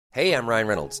Hey, I'm Ryan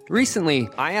Reynolds. Recently,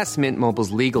 I asked Mint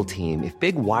Mobile's legal team if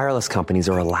big wireless companies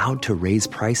are allowed to raise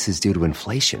prices due to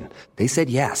inflation. They said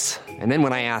yes. And then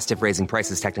when I asked if raising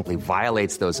prices technically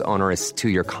violates those onerous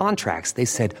two-year contracts, they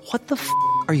said, "What the f***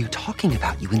 are you talking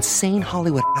about, you insane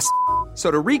Hollywood ass?" So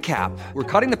to recap, we're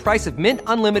cutting the price of Mint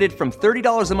Unlimited from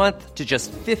 $30 a month to just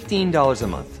 $15 a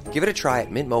month. Give it a try at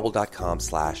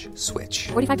mintmobile.com/switch.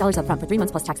 $45 up front for 3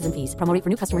 months plus taxes and fees. Promo rate for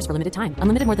new customers for limited time.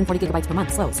 Unlimited more than 40 gigabytes per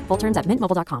month. Slows full terms at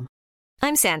mintmobile.com.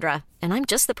 I'm Sandra, and I'm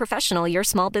just the professional your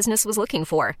small business was looking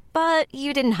for. But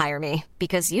you didn't hire me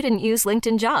because you didn't use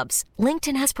LinkedIn Jobs.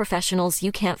 LinkedIn has professionals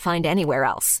you can't find anywhere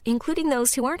else, including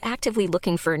those who aren't actively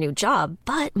looking for a new job,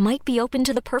 but might be open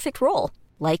to the perfect role,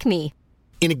 like me.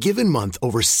 In a given month,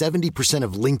 over 70%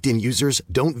 of LinkedIn users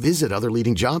don't visit other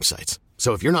leading job sites.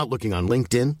 So if you're not looking on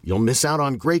LinkedIn, you'll miss out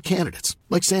on great candidates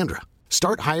like Sandra.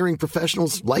 Start hiring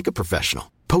professionals like a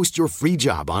professional. Post your free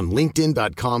job on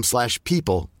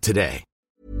linkedin.com/people today.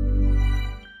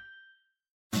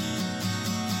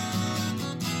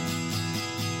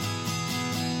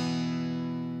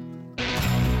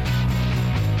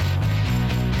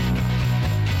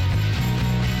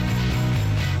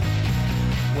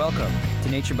 Welcome to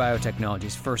Nature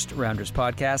Biotechnology's First Rounders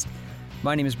podcast.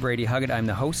 My name is Brady Huggett. I'm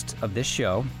the host of this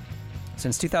show.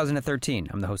 Since 2013,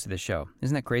 I'm the host of this show.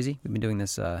 Isn't that crazy? We've been doing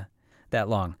this that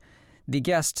long. The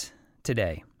guest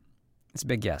today, it's a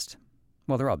big guest.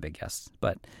 Well, they're all big guests,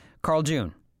 but Carl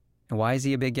June. And why is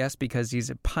he a big guest? Because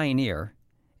he's a pioneer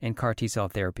in CAR T-cell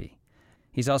therapy.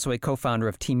 He's also a co-founder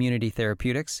of Teamunity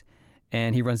Therapeutics,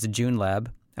 and he runs the June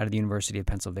Lab out of the University of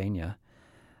Pennsylvania.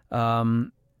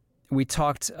 We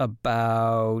talked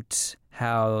about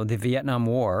how the Vietnam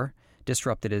War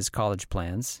disrupted his college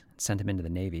plans, sent him into the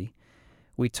Navy.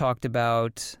 We talked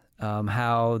about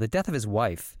how the death of his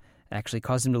wife actually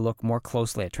caused him to look more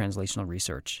closely at translational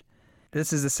research.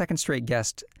 This is the second straight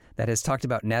guest that has talked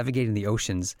about navigating the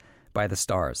oceans by the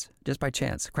stars, just by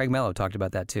chance. Craig Mello talked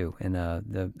about that too in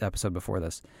the episode before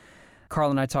this. Carl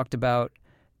and I talked about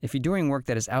if you're doing work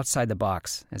that is outside the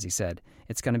box, as he said,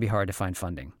 it's going to be hard to find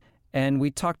funding. And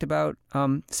we talked about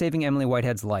saving Emily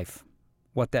Whitehead's life,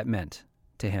 what that meant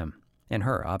to him and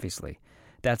her, obviously.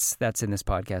 That's in this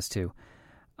podcast, too.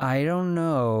 I don't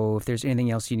know if there's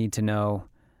anything else you need to know.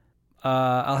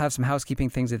 I'll have some housekeeping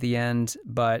things at the end,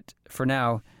 but for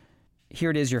now,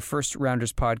 here it is, your First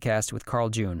Rounders podcast with Carl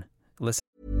June. Listen.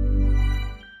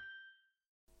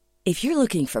 If you're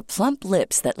looking for plump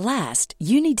lips that last,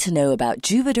 you need to know about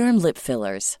Juvederm lip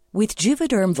fillers. With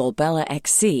Juvederm Volbella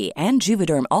XC and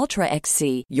Juvederm Ultra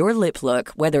XC, your lip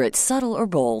look, whether it's subtle or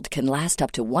bold, can last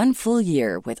up to 1 full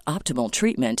year with optimal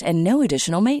treatment and no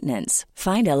additional maintenance.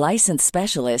 Find a licensed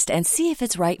specialist and see if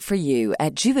it's right for you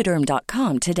at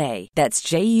Juvederm.com today. That's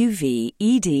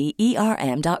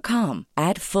JUVEDERM.com.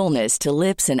 Add fullness to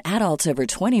lips in adults over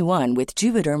 21 with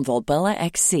Juvederm Volbella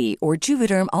XC or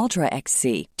Juvederm Ultra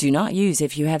XC. Do not use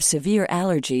if you have severe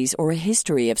allergies or a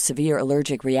history of severe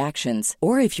allergic reactions,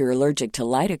 or if you're allergic to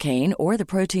lidocaine or the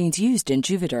proteins used in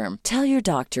Juvederm. Tell your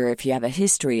doctor if you have a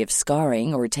history of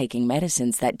scarring or taking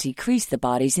medicines that decrease the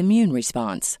body's immune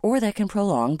response or that can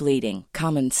prolong bleeding.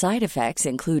 Common side effects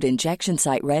include injection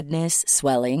site redness,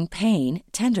 swelling, pain,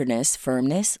 tenderness,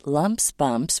 firmness, lumps,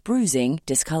 bumps, bruising,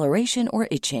 discoloration, or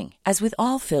itching. As with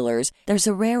all fillers, there's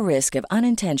a rare risk of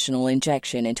unintentional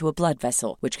injection into a blood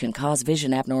vessel, which can cause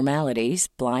vision abnormalities,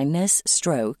 blindness,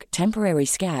 stroke, temporary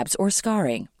scabs, or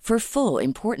scarring. For full,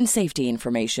 important safety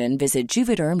information, visit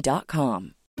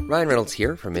Juvederm.com. Ryan Reynolds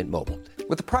here from Mint Mobile.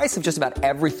 With the price of just about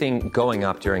everything going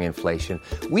up during inflation,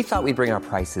 we thought we'd bring our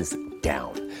prices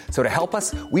down. So to help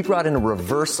us, we brought in a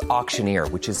reverse auctioneer,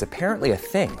 which is apparently a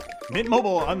thing. Mint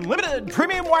Mobile Unlimited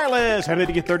Premium Wireless. How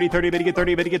to get 30, 30, bit to get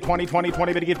 30, bit to get 20, 20,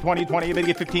 20, bit to get 20, 20, bit to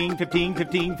get 15, 15,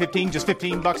 15, 15, just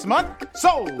 $15 a month?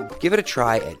 Sold! Give it a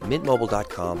try at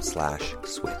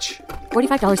mintmobile.com/switch.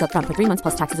 $45 up front for 3 months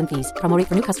plus taxes and fees. Promo rate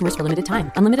for new customers for limited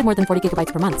time. Unlimited more than 40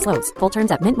 gigabytes per month. Slows full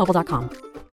terms at mintmobile.com.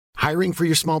 Hiring for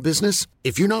your small business?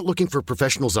 If you're not looking for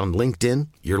professionals on LinkedIn,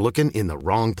 you're looking in the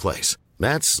wrong place.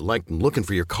 That's like looking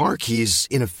for your car keys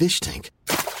in a fish tank.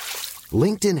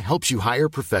 LinkedIn helps you hire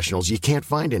professionals you can't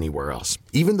find anywhere else,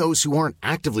 even those who aren't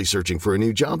actively searching for a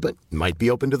new job but might be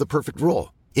open to the perfect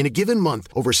role. In a given month,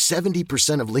 over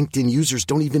 70% of LinkedIn users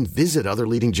don't even visit other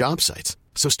leading job sites.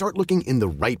 So start looking in the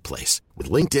right place. With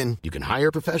LinkedIn, you can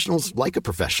hire professionals like a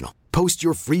professional. Post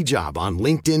your free job on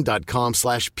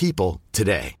linkedin.com/people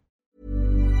today.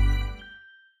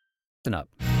 Listen up.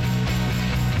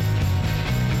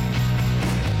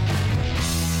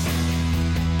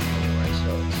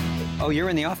 Oh, you're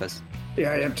in the office?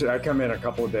 Yeah, I am too. I come in a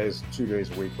couple of days, 2 days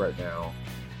a week right now.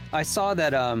 I saw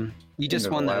that you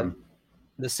just won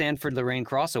the Sanford Lorraine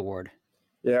Cross Award.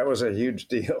 Yeah, it was a huge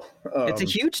deal. It's a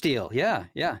huge deal. Yeah.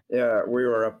 Yeah, we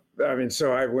were up. I mean,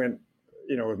 so I went,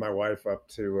 with my wife up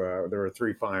to, there were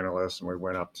 3 finalists, and we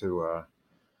went up to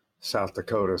South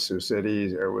Dakota, Sioux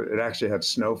City. It actually had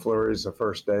snow flurries the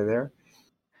first day there.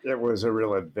 It was a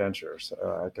real adventure,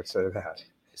 so I could say that.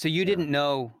 So you didn't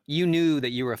know, you knew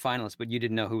that you were a finalist, but you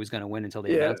didn't know who was going to win until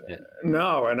they announced it.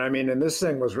 No, and I mean, and this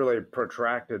thing was really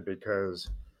protracted because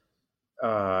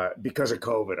of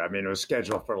COVID. I mean, it was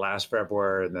scheduled for last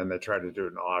February, and then they tried to do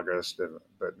it in August,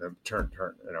 but the turn,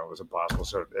 it was impossible.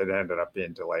 So it ended up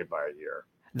being delayed by a year.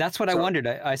 That's what I wondered.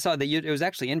 I saw that it was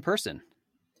actually in person.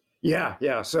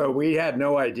 Yeah. So we had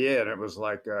no idea, and it was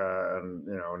like,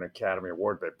 an Academy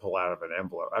Award they pull out of an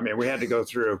envelope. I mean, we had to go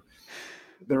through.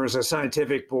 There was a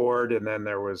scientific board, and then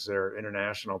there was their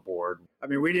international board. I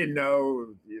mean, we didn't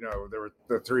know. There were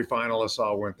the 3 finalists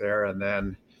all went there, and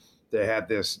then they had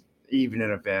this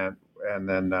evening event, and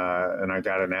then and I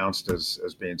got announced as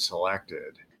being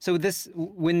selected. So this,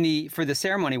 for the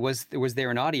ceremony, was there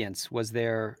an audience? Was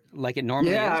there, like it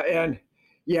normally is?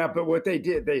 But what they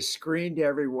did, they screened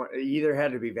everyone. Either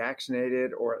had to be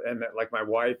vaccinated like my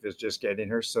wife is just getting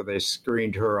her, so they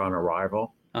screened her on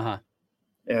arrival. Uh-huh.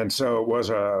 And so it was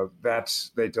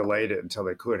they delayed it until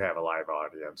they could have a live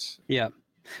audience. Yeah.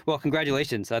 Well,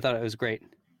 congratulations. I thought it was great.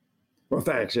 Well,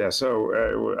 thanks. Yeah. So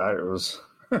it was,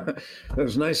 it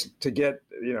was nice to get,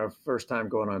 first time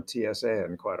going on TSA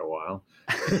in quite a while.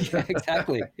 Yeah,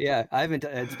 exactly. Yeah.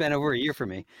 It's been over a year for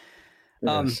me.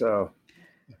 So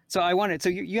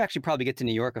you actually probably get to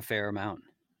New York a fair amount.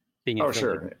 Oh,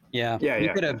 sure. Yeah.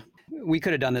 We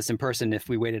could have done this in person if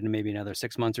we waited maybe another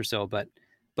 6 months or so, But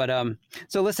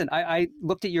so listen, I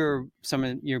looked at some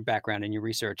of your background and your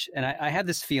research, and I had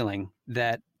this feeling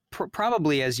that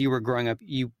probably as you were growing up,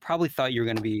 you probably thought you were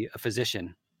going to be a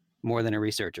physician more than a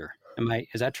researcher.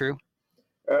 Is that true?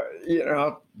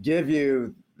 I'll give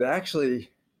you actually,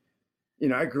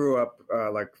 I grew up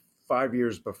like 5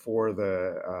 years before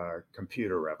the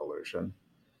computer revolution,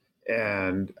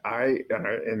 and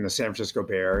in the San Francisco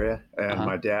Bay Area, and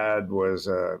my dad was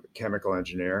a chemical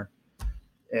engineer.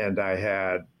 And I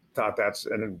had thought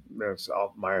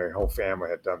my whole family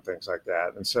had done things like that.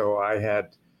 And so I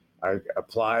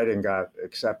applied and got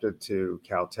accepted to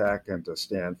Caltech and to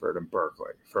Stanford and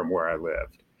Berkeley from where I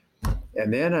lived.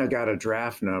 And then I got a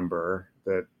draft number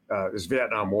that is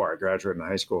Vietnam War. I graduated in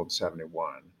high school in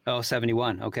 71. Oh,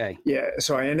 71. Okay. Yeah.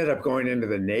 So I ended up going into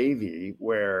the Navy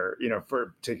where,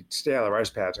 to stay out of the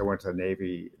rice patch, I went to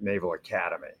the Naval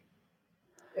Academy.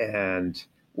 And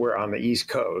we're on the East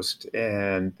Coast,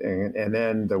 and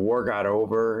then the war got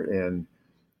over in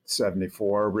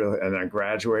 74, really, and I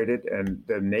graduated, and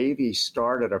the Navy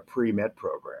started a pre-med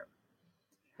program.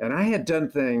 And I had done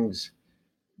things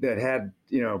that had,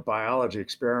 biology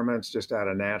experiments just out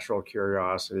of natural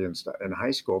curiosity and stuff in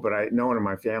high school, but no one in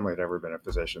my family had ever been a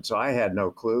physician. So I had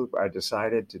no clue. I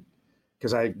decided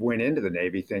because I went into the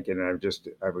Navy thinking I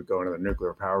would go into the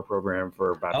nuclear power program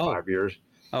for about 5 years.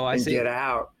 Oh, I see. Get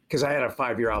out. Because I had a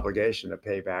 5-year obligation to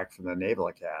pay back from the Naval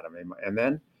Academy. And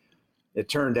then it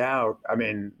turned out,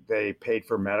 they paid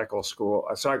for medical school.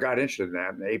 So I got interested in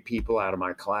that, and 8 people out of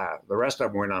my class. The rest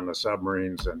of them went on the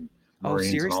submarines and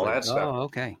Marines and all that stuff. Oh,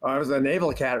 okay. I was the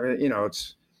Naval Academy,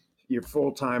 it's your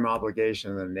full-time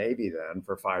obligation in the Navy then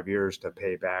for 5 years to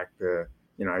pay back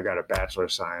I got a Bachelor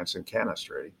of Science in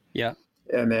Chemistry. Yeah.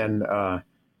 And then,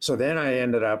 so then I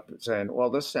ended up saying, well,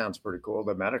 this sounds pretty cool,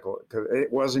 the medical, because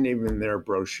it wasn't even in their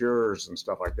brochures and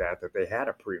stuff like that they had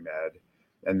a pre-med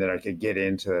and that I could get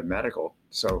into medical.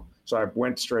 So I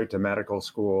went straight to medical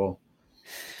school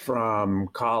from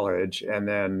college, and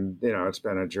then, it's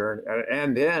been a journey.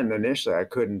 And then initially I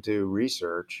couldn't do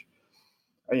research.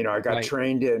 I got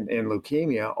trained in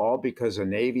leukemia, all because the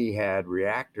Navy had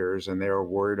reactors and they were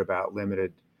worried about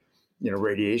limited,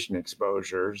 radiation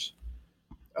exposures.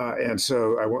 And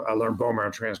so I learned bone marrow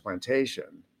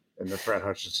transplantation in the Fred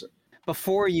Hutchinson.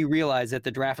 Before you realized that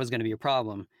the draft was going to be a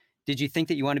problem, did you think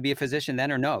that you wanted to be a physician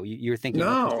then, or no? You were thinking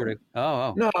no.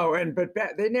 No, but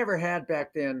they never had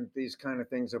back then these kind of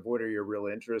things of what are your real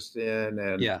interests in,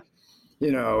 and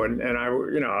and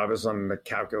I was on the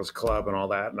calculus club and all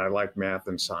that, and I liked math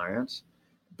and science,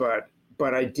 but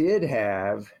I did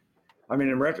have,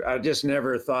 I just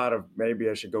never thought of maybe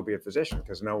I should go be a physician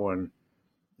because no one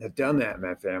had done that in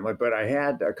that family, but I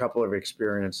had a couple of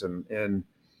experience in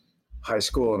high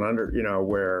school and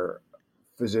where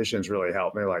physicians really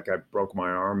helped me. Like I broke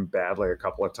my arm badly a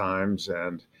couple of times.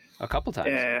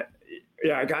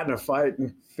 Yeah, I got in a fight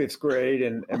in 5th grade,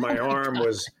 and my arm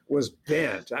was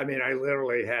bent. I mean, I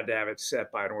literally had to have it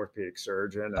set by an orthopedic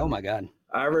surgeon. Oh my God!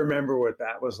 I remember what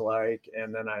that was like,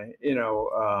 and then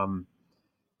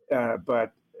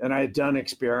and I had done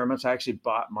experiments. I actually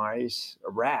bought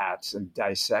rats, and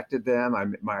dissected them.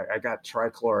 I got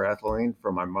trichloroethylene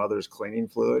from my mother's cleaning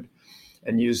fluid,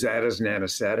 and used that as an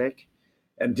anesthetic,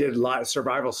 and did a lot of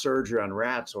survival surgery on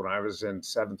rats when I was in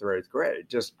 7th or 8th grade,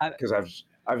 just because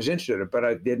I was interested in it, but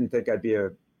I didn't think I'd be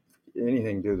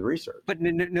anything to do with the research. But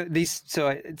no,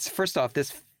 it's first off,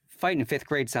 this fight in 5th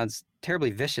grade sounds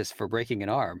terribly vicious for breaking an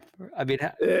arm. I mean,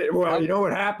 you know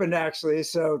what happened actually?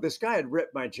 So this guy had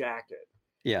ripped my jacket.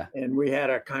 Yeah. And we had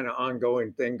a kind of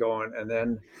ongoing thing going. And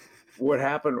then what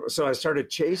happened? So I started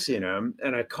chasing him,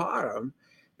 and I caught him,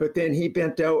 but then he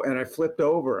bent out, and I flipped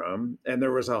over him, and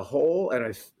there was a hole, and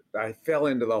I fell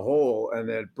into the hole, and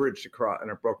then bridged across,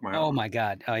 and it broke my arm. Oh my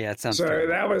God! Oh yeah, it sounds. So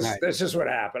terrible. That's just what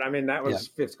happened. I mean, that was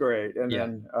 5th grade, and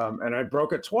then and I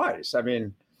broke it twice. I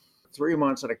mean, 3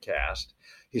 months in a cast.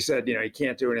 He said, you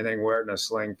can't do anything. Wear it in a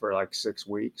sling for like 6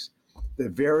 weeks. The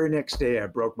very next day, I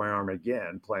broke my arm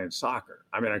again playing soccer.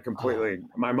 I mean,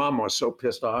 my mom was so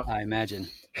pissed off. I imagine.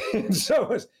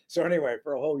 so anyway,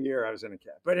 for a whole year, I was in a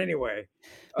cast. But anyway.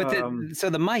 So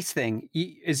the mice thing,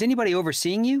 is anybody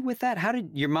overseeing you with that? How did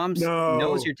your mom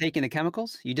knows you're taking the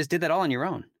chemicals? You just did that all on your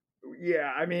own?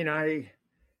 Yeah, I mean,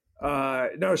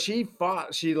 no, she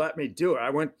let me do it. I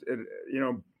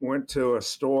went to a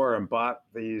store and bought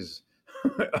these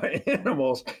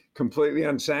animals completely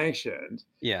unsanctioned.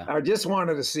 Yeah. I just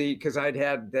wanted to see, because I'd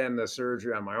had then the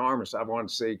surgery on my arm, so I wanted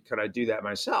to see, could I do that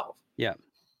myself? Yeah.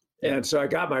 And so I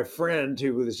got my friend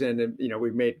who was in, we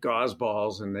made gauze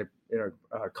balls and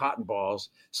cotton balls,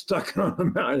 stuck it on the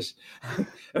mouse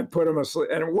and put them asleep,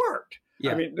 and it worked.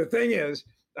 Yeah. I mean, the thing is,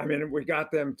 we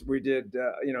got them, we did,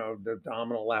 the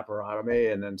abdominal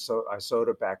laparotomy, and then I sewed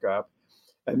it back up.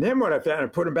 And then what I found, I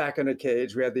put them back in a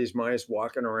cage. We had these mice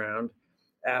walking around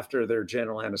after their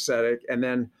general anesthetic. And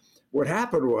then what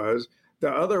happened was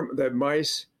the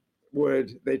mice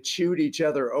they chewed each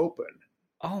other open.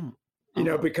 Oh.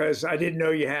 Because I didn't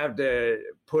know you had to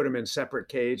put them in separate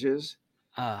cages.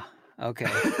 Okay.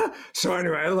 So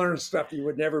anyway, I learned stuff you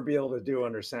would never be able to do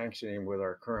under sanctioning with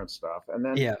our current stuff. And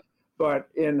then, but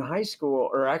in high school,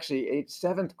 or actually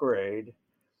 7th grade,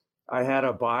 I had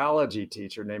a biology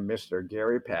teacher named Mr.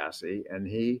 Gary Passy, and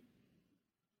he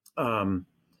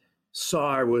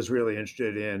saw I was really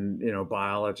interested in,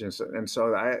 biology. And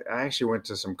so I actually went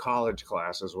to some college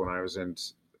classes when I was in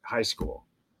high school,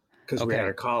 because we had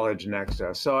a college next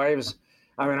to us. So I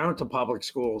went to public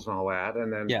schools and all that,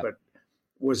 and then, but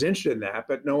was interested in that,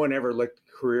 but no one ever looked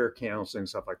at career counseling,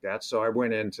 stuff like that. So I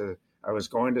was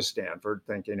going to Stanford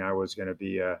thinking I was going to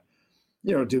be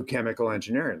do chemical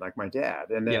engineering like my dad.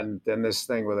 And then this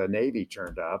thing with the Navy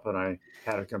turned up, and I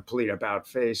had a complete about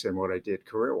face in what I did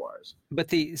career-wise.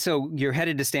 But so you're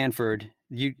headed to Stanford.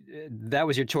 That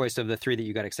was your choice of the 3 that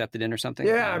you got accepted in or something?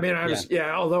 Yeah, I mean,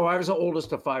 although I was the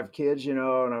oldest of 5 kids, and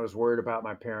I was worried about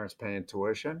my parents paying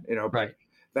tuition, but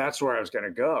that's where I was going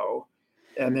to go.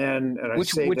 And then,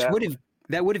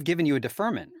 that would have given you a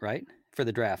deferment, right? For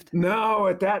the draft? No,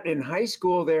 in high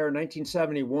school there in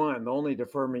 1971, the only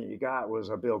deferment you got was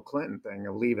a Bill Clinton thing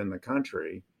of leaving the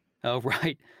country. Oh,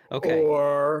 right. Okay.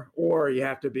 Or you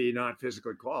have to be not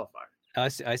physically qualified. I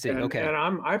see. Okay.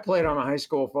 And I played on a high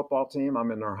school football team.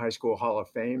 I'm in our high school Hall of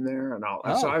Fame there, and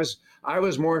so I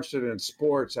was more interested in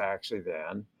sports actually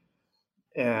then.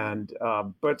 And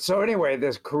but so anyway,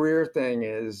 this career thing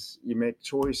is you make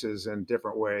choices in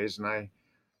different ways, and I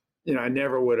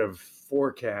never would have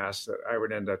forecast that I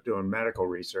would end up doing medical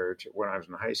research when I was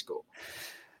in high school.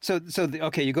 So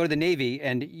you go to the Navy,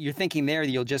 and you're thinking there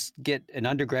you'll just get an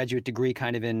undergraduate degree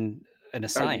kind of in a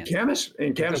science. In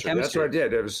chemistry. That's what I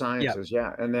did. It was sciences,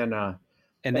 And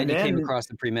then you came across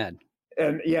the pre-med.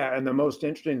 And the most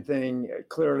interesting thing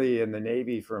clearly in the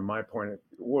Navy from my point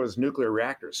was nuclear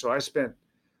reactors. So I spent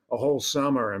a whole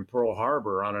summer in Pearl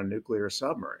Harbor on a nuclear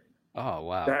submarine. Oh,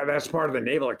 wow. That's part of the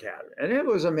Naval Academy. And it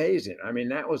was amazing. I mean,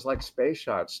 that was like space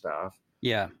shot stuff.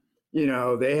 Yeah.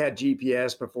 They had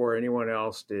GPS before anyone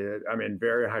else did. I mean,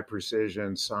 very high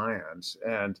precision science.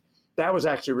 And that was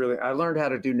actually I learned how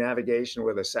to do navigation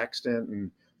with a sextant and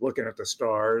looking at the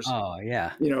stars. Oh,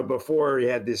 yeah. Before you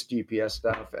had this GPS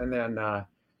stuff. And then,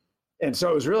 and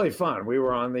so it was really fun. We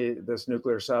were on this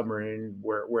nuclear submarine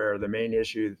where the main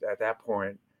issue at that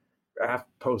point,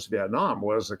 post-Vietnam,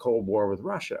 was the Cold War with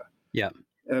Russia. Yeah.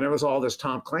 And it was all this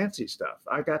Tom Clancy stuff.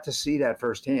 I got to see that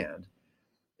firsthand.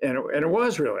 And it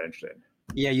was really interesting.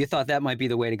 Yeah, you thought that might be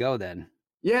the way to go then.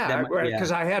 Yeah,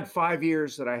 because I had 5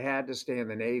 years that I had to stay in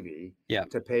the Navy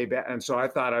to pay back. And so I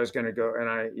thought I was going to go, and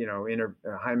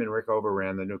Hyman Rickover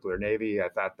ran the nuclear Navy. I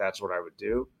thought that's what I would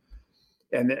do.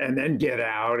 And then get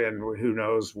out, and who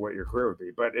knows what your career would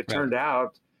be. But it turned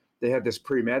out they had this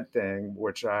pre-med thing,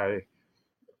 which I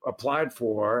applied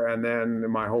for. And then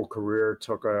my whole career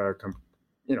took I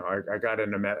got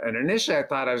into med. And initially I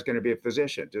thought I was going to be a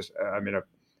physician,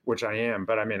 which I am,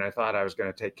 but I thought I was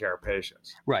going to take care of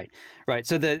patients. Right.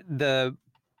 So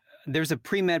there's a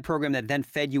pre-med program that then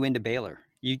fed you into Baylor.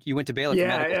 You went to Baylor.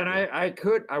 Yeah, and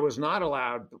I was not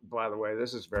allowed, by the way,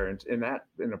 this is in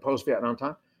the post-Vietnam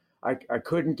time, I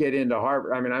couldn't get into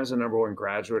Harvard. I was the number one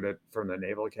graduate from the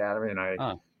Naval Academy, and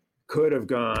I could have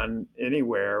gone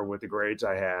anywhere with the grades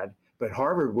I had, but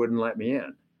Harvard wouldn't let me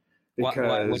in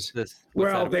because,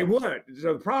 they would.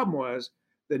 So the problem was,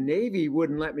 the Navy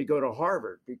wouldn't let me go to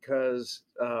Harvard because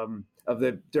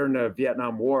during the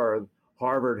Vietnam War,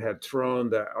 Harvard had thrown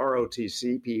the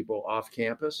ROTC people off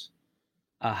campus.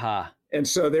 And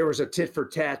so there was a tit for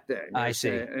tat thing. I see.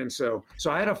 And so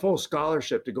I had a full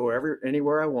scholarship to go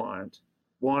anywhere I wanted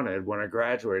when I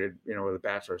graduated, with a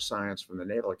Bachelor of Science from the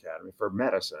Naval Academy for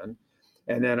medicine.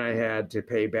 And then I had to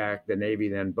pay back the Navy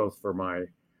then both for my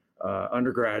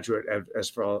undergraduate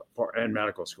and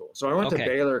medical school. So I went to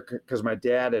Baylor because my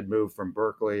dad had moved from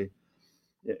Berkeley,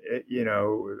 he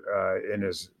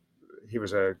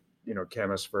was a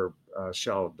chemist for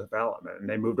shell development, and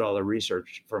they moved all the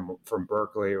research from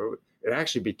Berkeley. It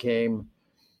actually became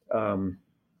the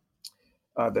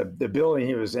building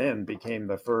he was in became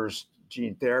the first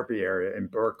gene therapy area in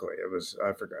Berkeley. It was,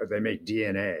 I forgot, they make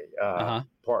DNA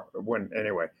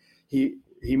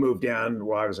he moved down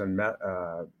while I was in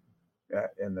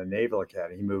the Naval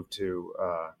Academy. He moved to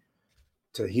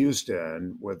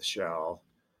Houston with Shell.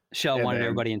 Shell wanted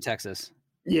everybody in Texas.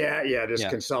 Just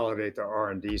consolidate the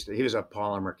R&D. He was a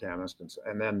polymer chemist,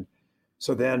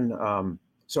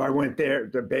 so I went there.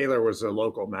 The Baylor was a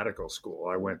local medical school.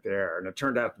 I went there, and it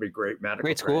turned out to be great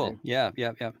school. Yeah.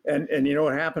 And you know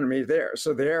what happened to me there?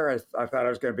 So there, I thought I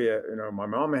was going to be my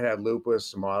mom had lupus,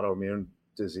 some autoimmune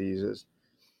diseases.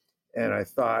 And I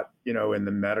thought, in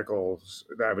the medicals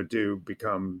that I would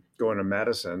go into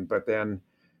medicine, but then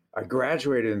I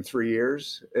graduated in 3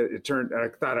 years. I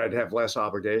thought I'd have less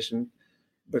obligation,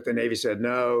 but the Navy said,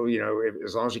 no,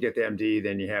 as long as you get the MD,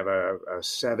 then you have a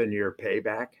 7-year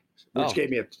payback, which gave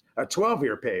me a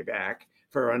 12-year payback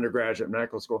for undergraduate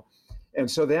medical school. And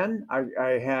so then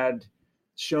I had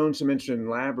shown some interest in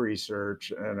lab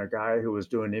research, and a guy who was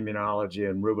doing immunology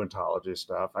and rheumatology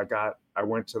stuff. I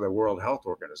went to the World Health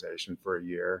Organization for a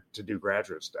year to do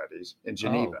graduate studies in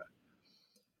Geneva.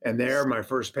 And there, my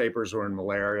first papers were in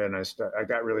malaria, and I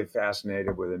got really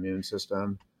fascinated with the immune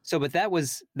system. So, but that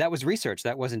was research.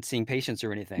 That wasn't seeing patients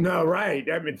or anything. No, right.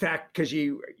 In fact, because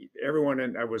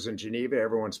I was in Geneva,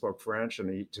 everyone spoke French,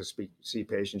 and to see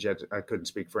patients, I couldn't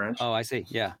speak French. Oh, I see.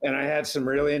 Yeah. And I had some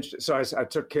really interesting. So I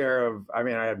took care of. I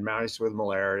had mice with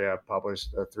malaria.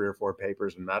 Published 3 or 4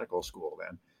 papers in medical school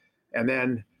then, and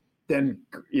then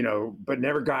but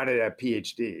never got it at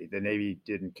PhD. The Navy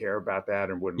didn't care about that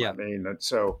and wouldn't let me. And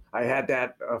so I had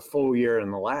that a full year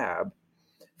in the lab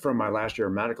from my last year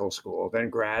of medical school, then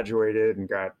graduated and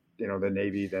got, the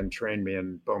Navy then trained me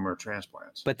in bone marrow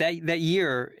transplants. But that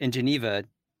year in Geneva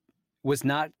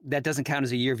that doesn't count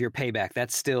as a year of your payback.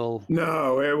 That's still.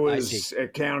 No,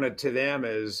 it counted to them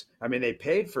as, they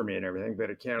paid for me and everything, but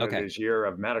it counted as year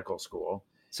of medical school.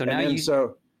 So now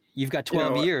you've got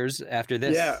 12 years after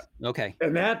this. Yeah. Okay.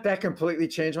 And that completely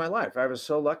changed my life. I was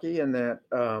so lucky in that,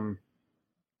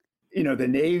 the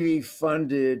Navy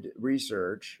funded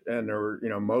research, and there were,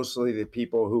 mostly the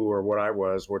people who were what I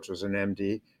was, which was an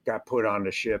MD, got put onto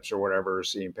ships or whatever,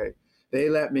 seeing pay. They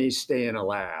let me stay in a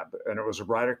lab, and it was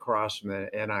right across from the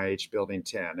NIH Building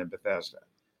 10 in Bethesda.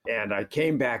 And I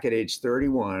came back at age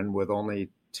 31 with only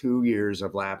 2 years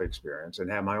of lab experience and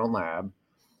had my own lab.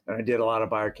 And I did a lot of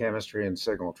biochemistry and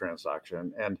signal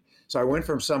transduction. And so I went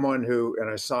from someone and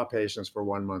I saw patients for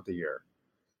 1 month a year,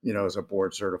 as a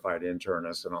board certified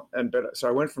internist so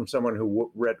I went from someone who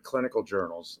read clinical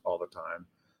journals all the time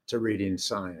to reading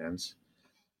science,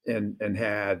 and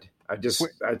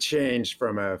I changed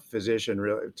from a physician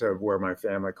really to where my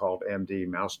family called MD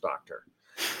mouse doctor.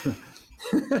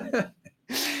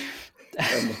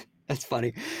 That's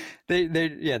funny.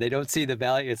 They don't see the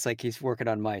value. It's like he's working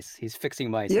on mice. He's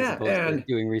fixing mice as opposed to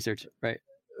doing research, right?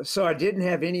 So I didn't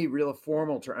have any real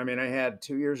formal I had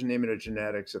 2 years in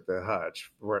immunogenetics at the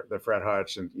Hutch, the Fred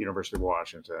Hutch and University of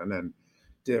Washington, and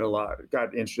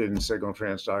got interested in signal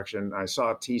transduction. I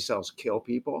saw T cells kill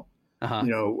people,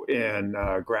 in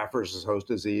graft versus host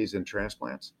disease and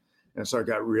transplants. And so I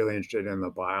got really interested in the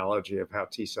biology of how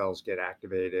T cells get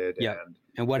activated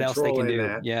and what else they can do.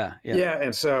 That. Yeah.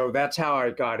 And so that's how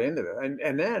I got into it.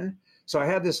 And then, so I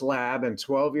had this lab and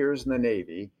 12 years in the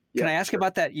Navy. Can I ask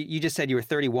about that? You just said you were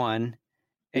 31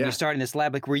 and you started in this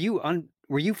lab. Like, were you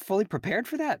fully prepared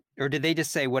for that? Or did they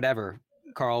just say, whatever,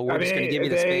 Carl, we're just going to give you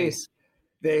the space?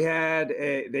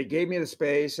 They gave me the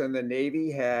space, and the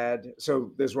Navy had,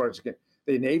 so this is what it's,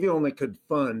 the Navy only could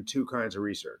fund two kinds of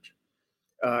research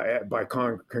by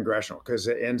congressional, because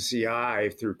the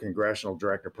NCI, through congressional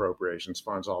direct appropriations,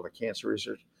 funds all the cancer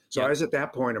research. So I was at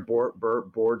that point a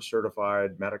board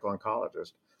certified medical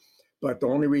oncologist, but the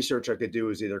only research I could do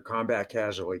was either combat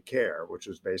casualty care, which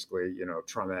was basically,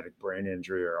 traumatic brain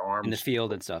injury or arms. In the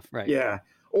field and stuff, right? Yeah,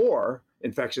 or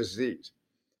infectious disease.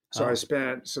 So I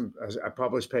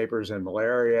published papers in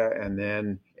malaria, and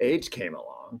then AIDS came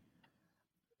along.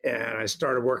 And I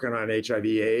started working on HIV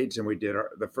AIDS, and we did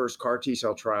the first CAR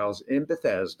T-cell trials in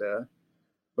Bethesda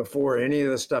before any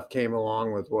of the stuff came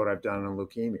along with what I've done in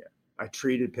leukemia. I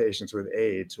treated patients with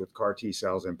AIDS with CAR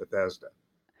T-cells in Bethesda.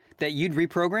 That you'd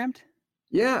reprogrammed?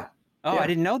 Yeah. Oh, yeah. I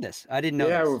didn't know this. I didn't know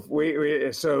this.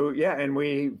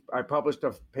 I published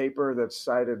a paper that's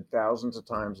cited thousands of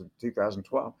times in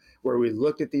 2012, where we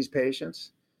looked at these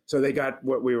patients. So they got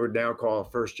what we would now call a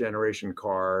first-generation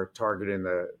CAR targeting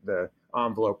the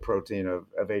envelope protein of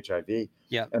HIV.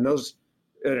 Yeah. And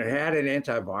it had an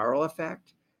antiviral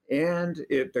effect, and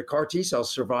the CAR T cells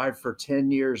survived for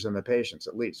 10 years in the patients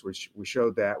at least, which we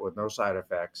showed that with no side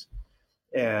effects.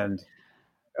 And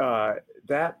but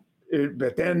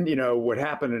then, what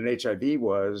happened in HIV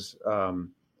was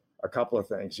a couple of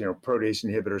things. Protease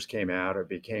inhibitors came out. It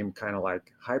became kind of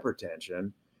like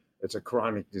hypertension. It's a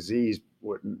chronic disease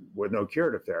with no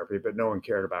curative therapy, but no one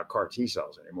cared about CAR T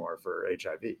cells anymore for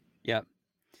HIV. Yeah.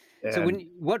 And so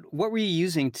what were you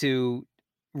using to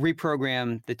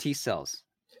reprogram the T cells?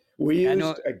 We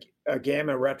used a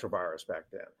gamma retrovirus back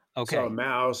then. Okay. So a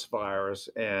mouse virus,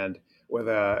 and with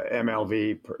a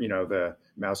MLV, the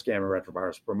mouse gamma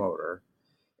retrovirus promoter.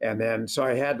 And then, so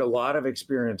I had a lot of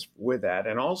experience with that.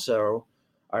 And also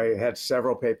I had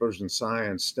several papers in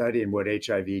Science studying what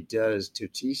HIV does to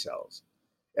T cells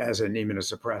as an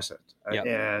immunosuppressant. Yep.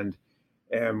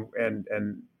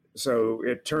 And so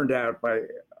it turned out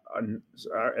and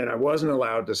I wasn't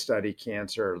allowed to study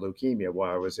cancer or leukemia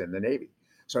while I was in the Navy.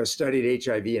 So I studied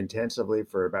HIV intensively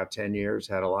for about 10 years,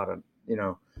 had a lot of,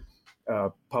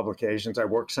 publications. I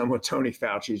worked some with Tony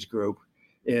Fauci's group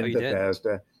in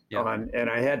Bethesda. Yep. And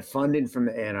I had funding from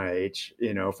the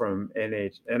NIH, from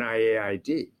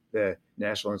NIAID, the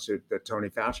National Institute that Tony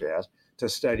Fauci has, to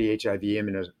study HIV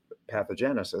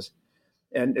immunopathogenesis.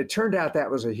 And it turned out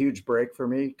that was a huge break for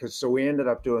me, so we ended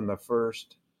up doing the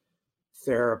first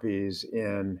therapies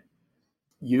in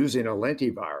using a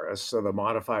lentivirus, so the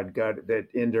modified gut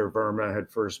that Inder Verma had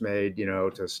first made,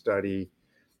 to study,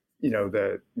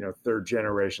 the third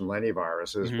generation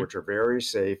lentiviruses, Mm-hmm. which are very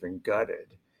safe and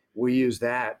gutted. We used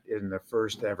that in the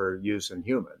first ever use in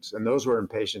humans, and those were in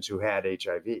patients who had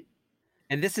HIV.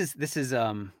 And this is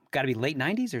got to be late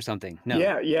 90s or something? No.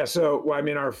 Yeah. So,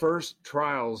 our first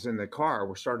trials in the CAR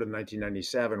were started in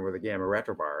 1997 with a gamma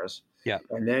retrovirus. Yeah.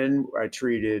 And then I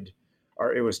treated,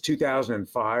 it was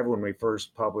 2005 when we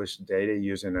first published data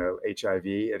using a HIV.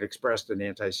 It expressed an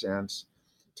antisense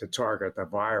to target the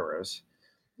virus.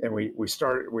 And we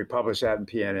published that in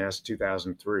PNS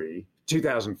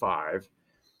 2005.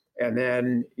 And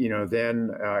then,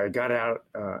 I got out,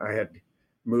 I had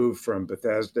moved from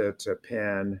Bethesda to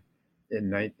Penn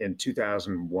in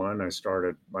 2001. I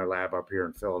started my lab up here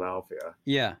in Philadelphia.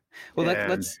 Yeah. Well,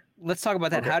 let's talk about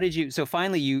that. Okay. How did you, so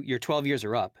finally your 12 years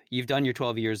are up. You've done your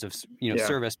 12 years of,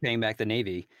 service, paying back the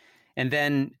Navy. And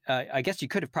then I guess you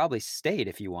could have probably stayed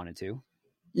if you wanted to.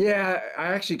 Yeah, I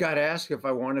actually got asked if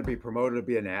I wanted to be promoted to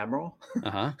be an admiral.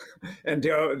 Uh-huh. And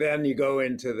then you go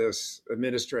into this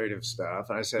administrative stuff.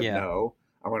 And I said, no,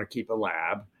 I want to keep a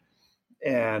lab.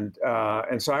 And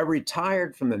so I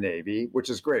retired from the Navy, which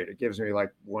is great. It gives me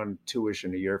like one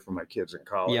tuition a year for my kids in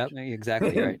college. Yeah,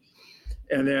 exactly right.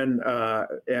 And then,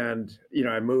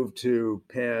 I moved to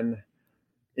Penn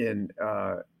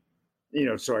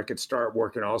so I could start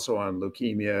working also on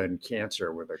leukemia and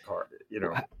cancer with a CAR,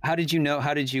 How did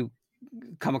you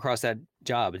come across that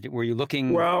job? Were you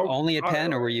looking only at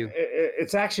Penn, or were you?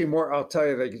 It's actually more, I'll tell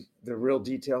you the real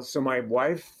details. So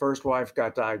my first wife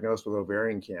got diagnosed with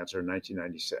ovarian cancer in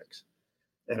 1996.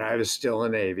 And I was still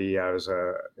in the Navy. I was,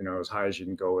 as high as you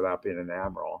can go without being an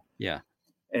admiral. Yeah.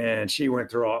 And she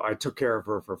went through I took care of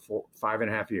her for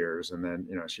 5.5 years. And then,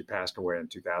 she passed away in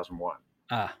 2001.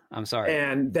 I'm sorry.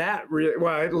 And that really,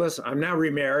 well, listen, I'm now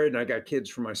remarried and I got kids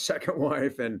from my second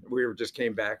wife, and just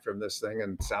came back from this thing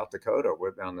in South Dakota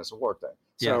on this award thing.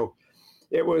 So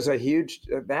it was a huge,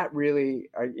 that really,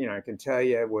 I can tell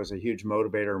you, it was a huge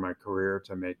motivator in my career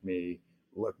to make me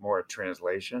look more at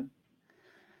translation.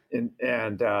 And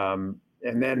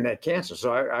then that cancer.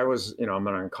 So I was, I'm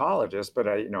an oncologist, but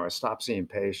I stopped seeing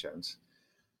patients,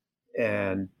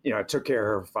 and, I took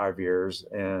care of her for 5 years,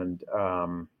 and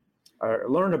I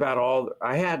learned about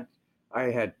I had,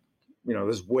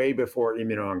 this is way before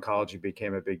immuno-oncology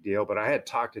became a big deal, but I had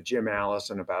talked to Jim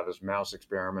Allison about his mouse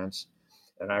experiments,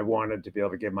 and I wanted to be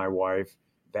able to give my wife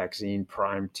vaccine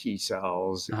prime T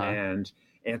cells and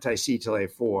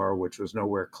anti-CTLA-4, which was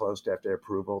nowhere close to FDA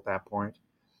approval at that point.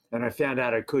 And I found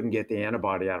out I couldn't get the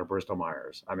antibody out of Bristol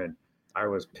Myers. I mean, I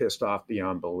was pissed off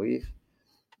beyond belief.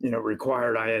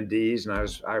 Required INDs, and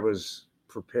I was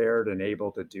prepared and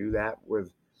able to do that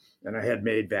and I had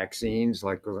made vaccines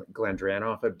like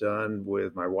Glandranov had done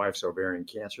with my wife's ovarian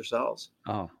cancer cells.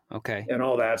 Oh, okay. And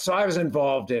all that. So I was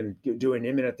involved in doing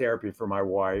immunotherapy for my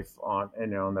wife in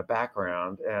the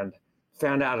background, and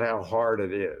found out how hard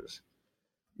it is,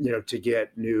 to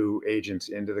get new agents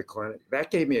into the clinic.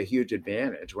 That gave me a huge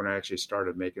advantage when I actually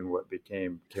started making what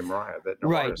became Kymriah, that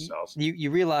Novartis sells. You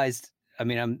realized,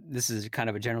 this is kind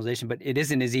of a generalization, but it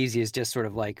isn't as easy as just sort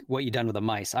of like what you've done with the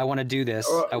mice. I want to do this.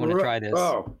 I want to try this.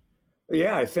 Oh,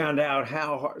 yeah. I found out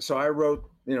how hard. So I wrote,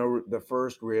 the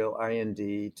first real IND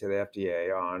to the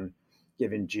FDA on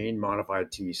giving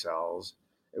gene-modified T cells.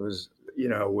 It was,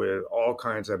 with all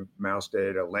kinds of mouse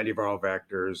data, lentiviral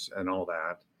vectors and all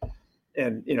that.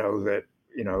 And,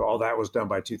 all that was done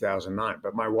by 2009.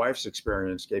 But my wife's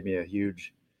experience gave me a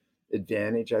huge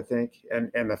advantage, I think.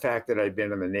 And the fact that I'd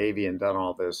been in the Navy and done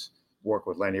all this work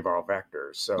with lentiviral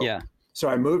vectors. So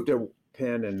I moved to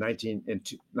Penn in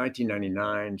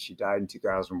 1999. She died in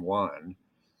 2001.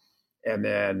 And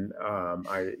then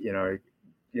I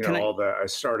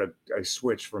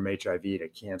switched from HIV to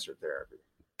cancer therapy.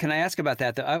 Can I ask about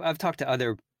that? I've talked to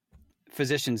other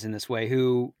physicians in this way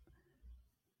who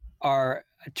are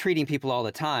treating people all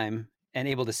the time and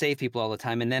able to save people all the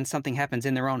time. And then something happens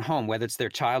in their own home, whether it's their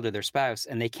child or their spouse,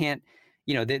 and they can't,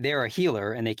 they're a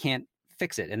healer and they can't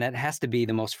fix it. And that has to be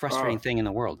the most frustrating thing in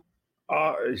the world.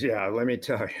 Yeah, let me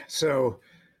tell you. So,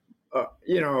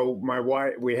 my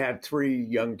wife, we had 3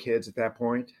 young kids at that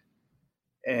point.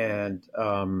 And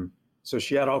so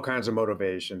she had all kinds of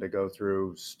motivation to go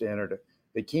through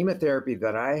the chemotherapy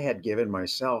that I had given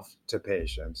myself to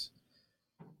patients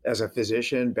as a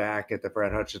physician back at the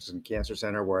Fred Hutchinson Cancer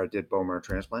Center, where I did bone marrow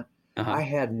transplant. I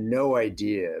had no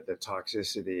idea the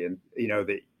toxicity, and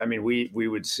we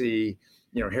would see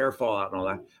hair fall out and all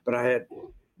that, but I had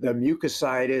the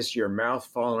mucositis, your mouth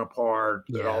falling apart,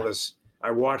 and all this. I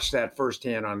watched that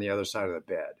firsthand on the other side of the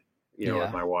bed,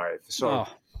 with my wife. So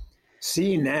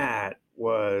seeing that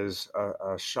was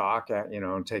a shock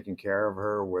and taking care of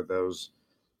her with those.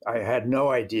 I had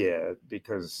no idea,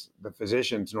 because the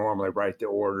physicians normally write the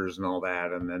orders and all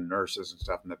that, and then nurses and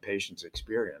stuff, and the patient's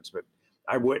experience. But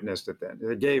I witnessed it then.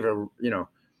 It gave and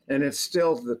it's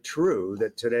still true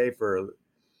that today for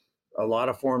a lot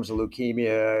of forms of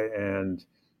leukemia and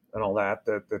all that,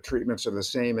 the treatments are the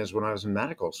same as when I was in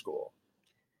medical school.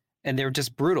 And they're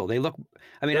just brutal. They look,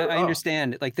 I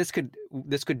understand, like this could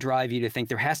drive you to think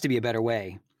there has to be a better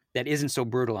way that isn't so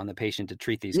brutal on the patient to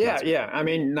treat these cancers. Yeah.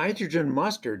 Nitrogen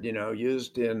mustard,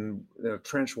 used in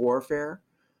trench warfare,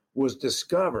 was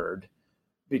discovered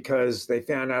because they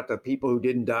found out that people who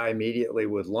didn't die immediately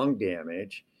with lung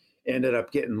damage ended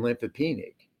up getting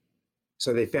lymphopenic.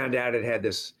 So they found out it had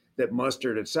that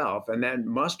mustard itself, and that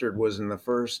mustard was in the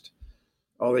first,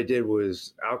 all they did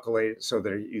was alkylate it so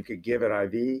that you could give it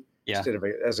IV instead of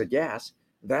as a gas.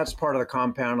 That's part of the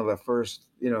compound of the first,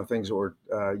 things that were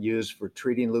used for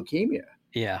treating leukemia.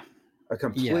 Yeah. A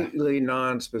completely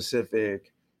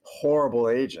non-specific, horrible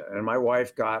agent. And my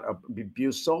wife got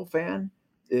busulfan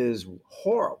is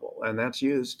horrible. And that's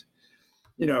used,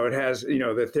 it has,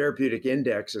 the therapeutic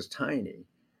index is tiny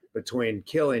between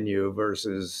killing you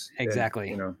versus,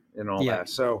 exactly, and all that.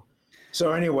 So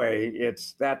anyway,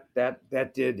 it's that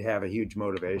did have a huge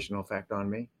motivational effect on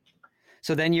me.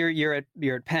 So then you're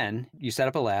at Penn. You set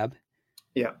up a lab.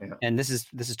 Yeah. And this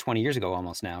is 20 years ago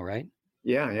almost now, right?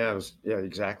 Yeah. It was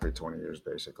exactly 20 years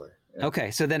basically. Yeah.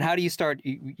 Okay. So then how do you start?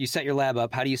 You set your lab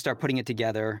up. How do you start putting it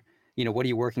together? What are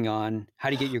you working on? How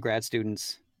do you get your grad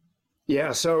students?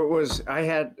 Yeah. So it was.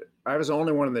 I was the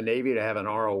only one in the Navy to have an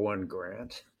R01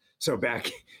 grant. So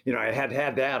back, I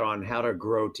had that on how to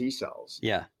grow T cells.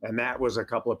 Yeah. And that was a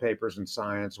couple of papers in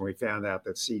Science, and we found out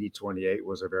that CD28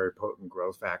 was a very potent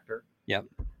growth factor. Yep.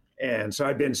 And so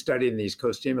I've been studying these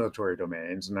co-stimulatory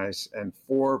domains, and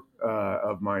four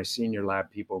of my senior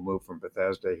lab people moved from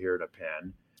Bethesda here to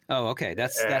Penn. Oh, okay.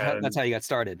 That's how you got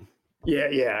started.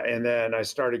 Yeah. And then I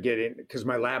started getting, because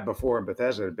my lab before in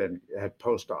Bethesda had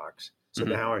postdocs. So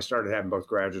now I started having both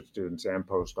graduate students and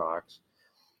postdocs.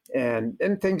 And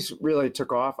things really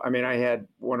took off. I mean, I had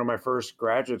one of my first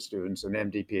graduate students and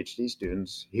MD PhD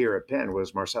students here at Penn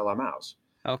was Marcella Maus.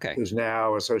 Okay. Who's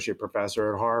now associate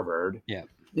professor at Harvard. Yeah.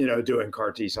 Doing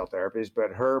CAR T cell therapies.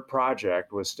 But her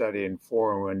project was studying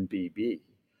 401BB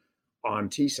on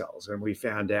T cells. And we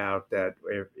found out that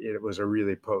it was a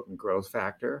really potent growth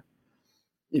factor,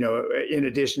 in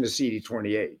addition to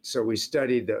CD28. So we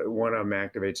studied one of them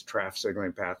activates TRAF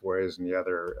signaling pathways and the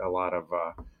other, a lot of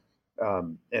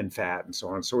NFAT and so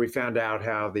on. So we found out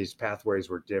how these pathways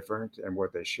were different and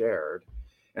what they shared,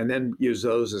 and then use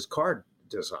those as CAR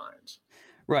designs.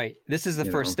 Right. This is the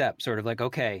first step, sort of like,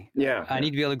 okay, I need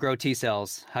to be able to grow T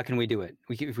cells. How can we do it?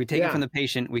 If we take it from the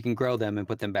patient, we can grow them and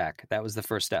put them back. That was the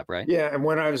first step, right? Yeah. And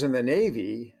when I was in the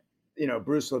Navy,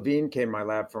 Bruce Levine came to my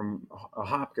lab from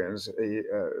Hopkins. He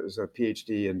was a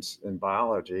PhD in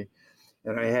biology.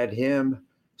 And I had him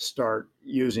start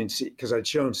using, because I'd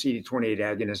shown CD28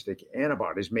 agonistic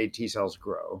antibodies made T cells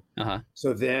grow.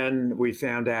 So then we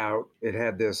found out it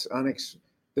had this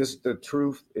the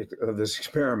truth of this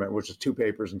experiment, which is 2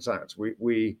 papers in Science.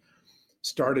 We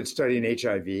started studying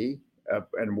HIV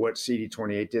and what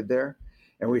CD28 did there.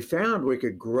 And we found we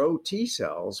could grow T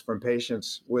cells from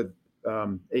patients with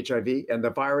HIV, and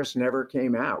the virus never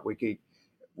came out.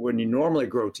 When you normally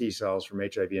grow T cells from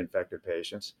HIV infected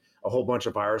patients, a whole bunch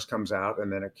of virus comes out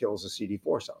and then it kills the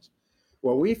CD4 cells.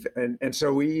 Well,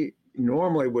 so we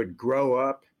normally would grow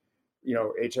up,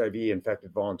 HIV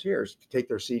infected volunteers, take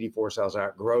their CD4 cells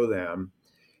out, grow them,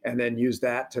 and then use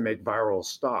that to make viral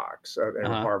stocks and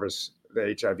harvest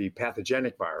the HIV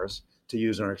pathogenic virus to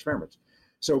use in our experiments.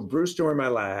 So Bruce joined my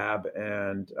lab,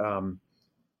 and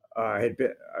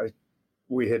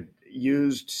we had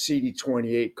used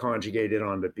CD28 conjugated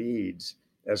onto beads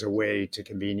as a way to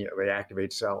conveniently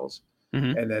activate cells.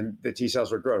 And then the T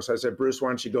cells would grow. So I said, Bruce, why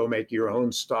don't you go make your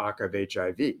own stock of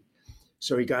HIV?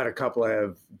 So he got a couple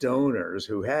of donors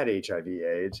who had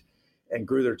HIV/AIDS and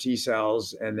grew their T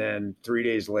cells. And then 3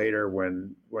 days later,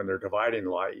 when they're dividing a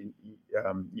lot,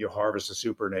 you harvest a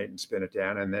supernate and spin it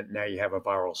down. And then now you have a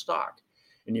viral stock,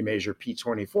 and you measure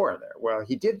P24 in there. Well,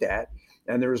 he did that,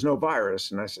 and there was no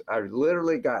virus. And I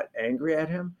literally got angry at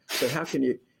him. Said, how can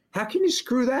you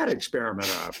screw that experiment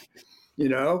up?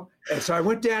 And so I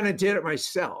went down and did it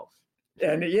myself.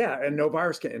 And no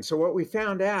virus came. And so what we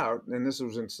found out, and this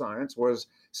was in Science, was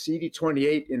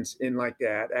CD28 in like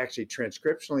that actually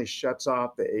transcriptionally shuts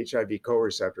off the HIV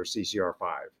co-receptor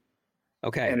CCR5.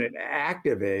 Okay. And it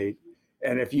activates.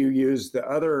 And if you use the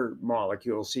other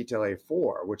molecule,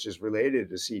 CTLA4, which is related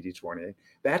to CD28,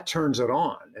 that turns it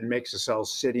on and makes the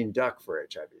cells sitting duck for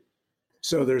HIV.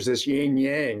 So there's this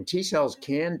yin-yang. T cells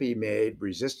can be made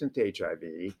resistant to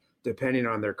HIV, depending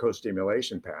on their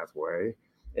co-stimulation pathway,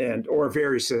 or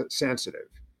very sensitive.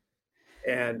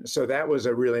 And so that was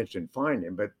a really interesting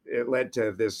finding, but it led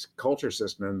to this culture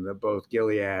system that both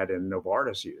Gilead and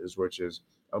Novartis use, which is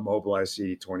a mobilized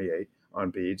CD28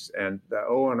 on beads. And the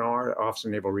ONR, Office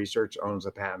of Naval Research, owns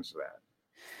the patents to that.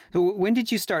 So when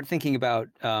did you start thinking about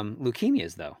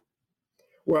leukemias, though?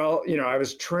 Well, I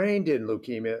was trained in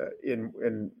leukemia in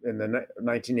the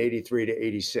 1983 to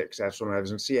 86. That's when I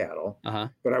was in Seattle.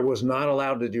 But I was not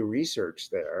allowed to do research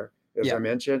there, as I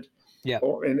mentioned,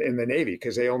 in the Navy,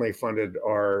 because they only funded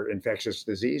our infectious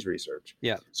disease research.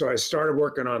 So I started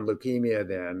working on leukemia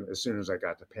then as soon as I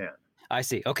got to Penn. I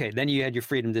see. Okay. Then you had your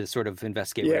freedom to sort of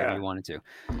investigate whatever you wanted to.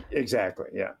 Exactly.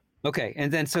 Yeah. Okay.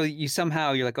 And then so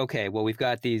you're like, okay, well, we've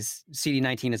got these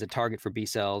CD19 as a target for B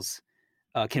cells.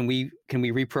 Can we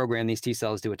reprogram these T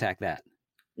cells to attack that?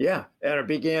 Yeah. And it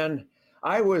began,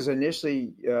 I was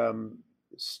initially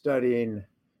studying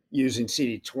using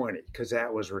CD20 because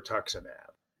that was rituximab.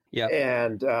 Yeah.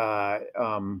 And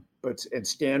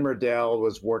Stan Riddell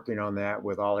was working on that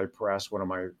with Ollie Press, one of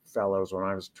my fellows when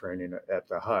I was training at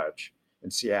the Hutch in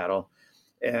Seattle,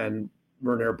 and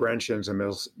Werner Brenschens and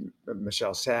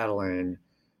Michelle Sadelain,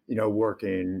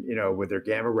 working, with their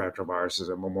gamma retroviruses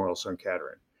at Memorial Sloan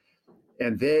Kettering.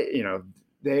 And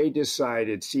they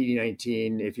decided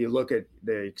CD19, if you look at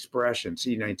the expression,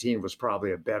 CD19 was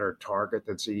probably a better target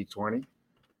than CD20.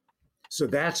 So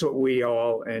that's what we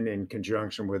all, and in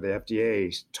conjunction with the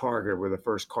FDA, targeted with the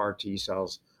first CAR T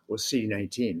cells was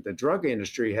CD19. The drug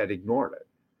industry had ignored it.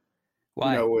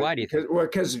 Why? Why do you think?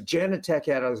 Because Genentech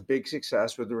had a big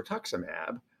success with the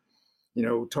rituximab,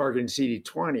 targeting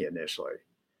CD20 initially.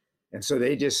 And so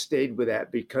they just stayed with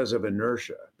that because of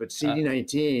inertia. But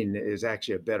CD19 is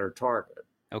actually a better target.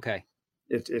 Okay.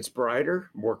 It's brighter,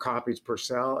 more copies per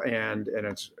cell, and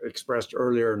it's expressed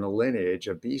earlier in the lineage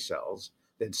of B cells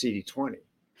than CD20.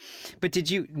 But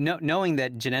did you, knowing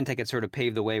that Genentech had sort of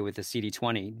paved the way with the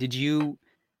CD20, did you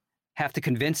have to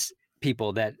convince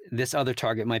people that this other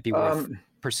target might be worth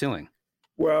pursuing?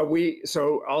 Well,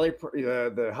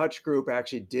 the Hutch group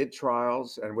actually did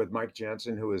trials, and with Mike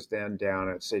Jensen, who was then down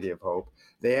at City of Hope,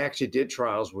 they actually did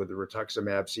trials with the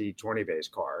rituximab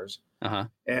CD20-based CARs. Uh-huh.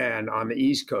 And on the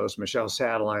East Coast, Michelle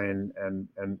Sadelain and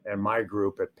my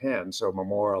group at Penn, so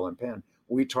Memorial and Penn,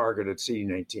 we targeted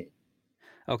CD19.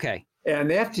 Okay.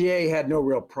 And the FDA had no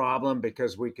real problem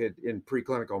because we could, in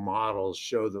preclinical models,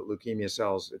 show that leukemia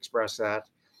cells express that.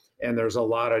 And there's a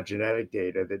lot of genetic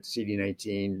data that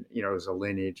CD19, is a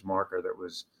lineage marker that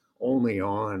was only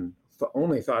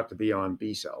thought to be on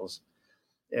B cells.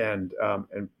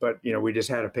 But we just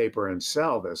had a paper in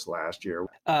Cell this last year.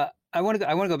 I want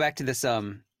to go back to this.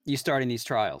 You starting these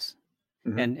trials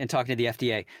and talking to the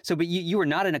FDA. So, but you were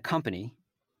not in a company,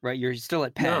 right? You're still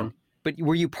at Penn. No. But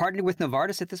were you partnered with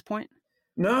Novartis at this point?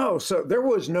 No. So there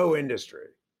was no industry.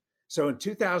 So in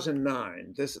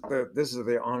 2009, this is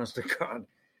the honest to God.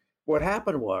 What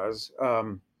happened was,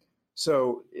 the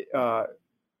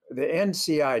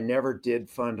NCI never did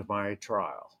fund my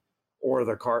trial, or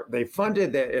they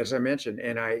funded that, as I mentioned,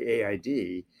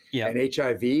 NIAID and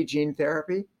HIV gene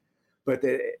therapy, but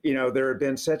there had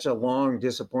been such a long,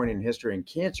 disappointing history in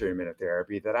cancer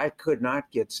immunotherapy that I could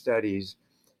not get studies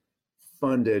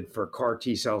funded for CAR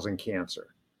T cells in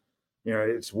cancer.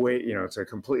 It's a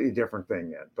completely different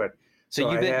thing yet. But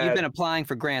so you've been applying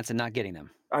for grants and not getting them.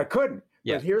 I couldn't.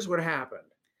 Yeah. But here's what happened.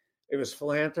 It was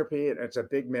philanthropy, and it's a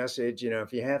big message.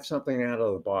 If you have something out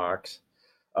of the box,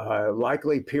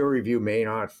 likely peer review may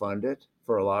not fund it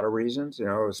for a lot of reasons,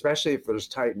 especially if there's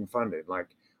tightened funding,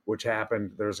 which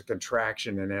happened. There's a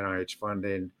contraction in NIH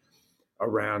funding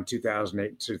around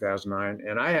 2008, 2009.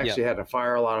 And I actually had to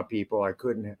fire a lot of people. I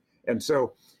couldn't. And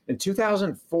so in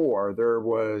 2004, there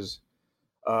was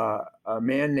a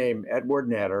man named Edward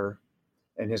Netter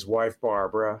and his wife,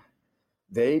 Barbara.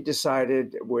 They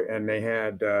decided, and they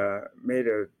had made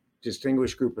a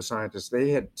distinguished group of scientists.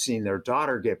 They had seen their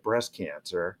daughter get breast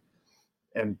cancer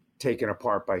and taken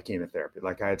apart by chemotherapy,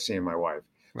 like I had seen my wife.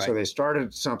 Right. So they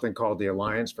started something called the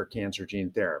Alliance for Cancer Gene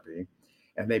Therapy,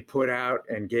 and they put out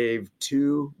and gave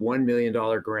 2 $1 million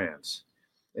grants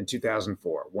in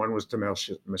 2004. One was to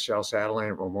Michelle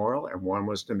Sadelain at Memorial, and one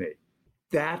was to me.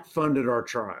 That funded our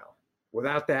trial.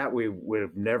 Without that, we would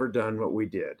have never done what we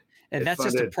did. And that's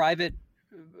just a private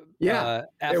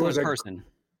affluent person.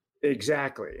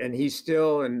 Exactly. And he's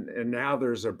still, and now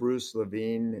there's a Bruce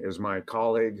Levine is my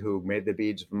colleague who made the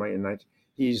beads from my.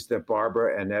 He's the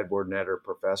Barbara and Edward Netter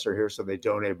professor here. So they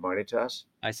donate money to us.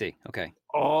 I see. Okay.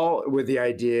 All with the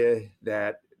idea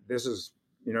that this is,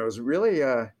 it was really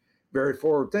very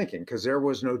forward thinking because there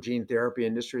was no gene therapy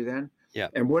industry then. Yeah.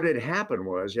 And what had happened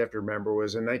was, you have to remember,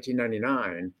 was in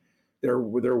 1999, there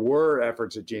were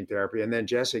efforts at gene therapy, and then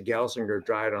Jesse Gelsinger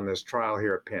died on this trial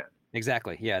here at Penn.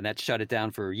 Exactly. Yeah, and that shut it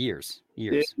down for years.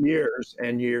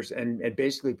 And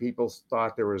basically people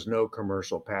thought there was no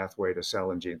commercial pathway to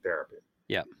cell and gene therapy.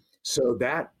 Yeah. So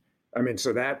that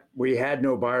we had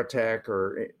no biotech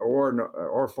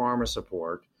or pharma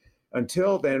support.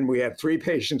 Until then, we had 3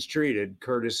 patients treated,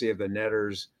 courtesy of the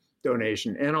Netter's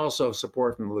donation, and also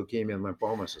support from the Leukemia and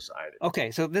Lymphoma Society.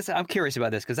 Okay, so I'm curious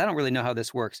about this because I don't really know how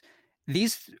this works.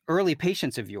 These early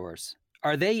patients of yours,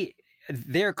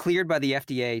 they're cleared by the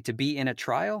FDA to be in a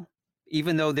trial,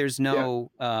 even though there's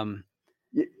no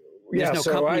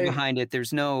company behind it.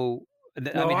 There's no.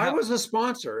 I was a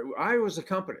sponsor. I was a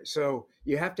company. So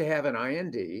you have to have an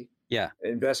IND,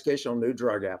 investigational new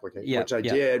drug application, which I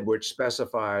did, which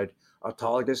specified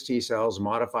autologous T cells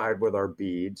modified with our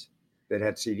beads that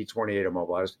had CD28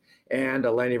 immobilized, and a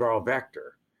lentiviral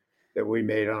vector that we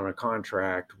made on a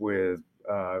contract with,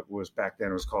 back then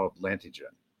it was called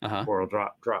Lentigen, oral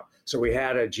drop. So we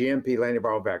had a GMP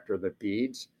lentiviral vector, the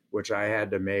beads, which I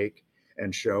had to make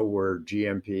and show were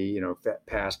GMP,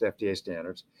 past FDA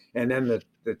standards. And then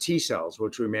the T cells,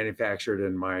 which we manufactured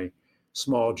in my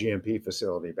small GMP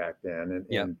facility back then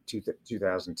in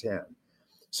 2010.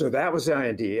 So that was the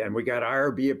IND, and we got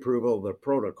IRB approval of the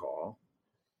protocol.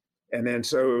 And then,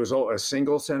 so it was a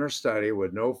single center study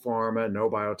with no pharma, no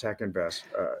biotech invest.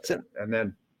 And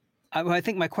then I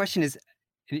think my question is,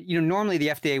 normally the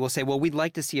FDA will say, well, we'd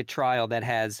like to see a trial that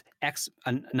has X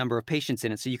number of patients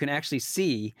in it so you can actually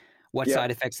see what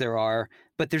side effects there are.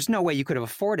 But there's no way you could have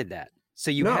afforded that. So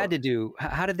you had to do,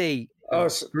 how did they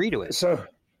agree to it?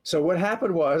 So what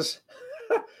happened was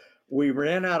we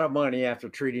ran out of money after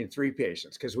treating 3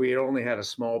 patients because we had only had a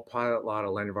small pilot lot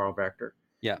of lentiviral vector.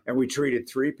 Yeah. And we treated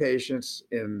 3 patients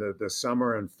in the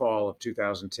summer and fall of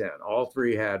 2010. All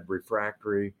 3 had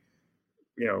refractory,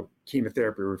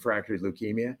 chemotherapy refractory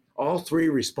leukemia. All 3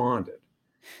 responded.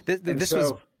 This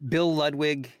was Bill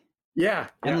Ludwig,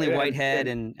 Emily Whitehead,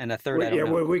 and a third.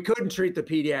 We couldn't treat the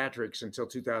pediatrics until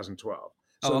 2012.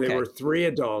 So there were 3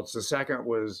 adults. The second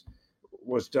was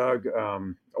Doug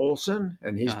Olson,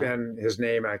 and he's been his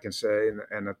name I can say,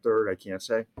 and the third I can't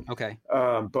say. Okay.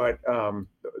 But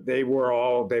they've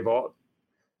all 3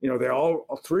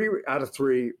 out of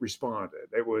 3 responded.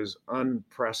 It was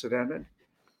unprecedented,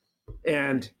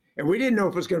 and we didn't know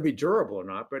if it was going to be durable or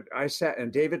not. But I sat,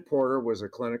 and David Porter was a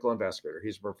clinical investigator.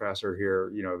 He's a professor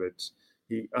here.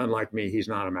 Unlike me, he's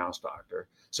not a mouse doctor.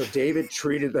 So David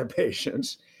treated the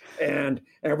patients, and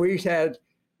we sat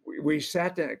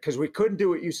down because we couldn't do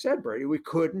what you said, Brady. We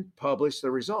couldn't publish the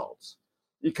results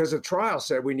because the trial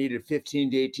said we needed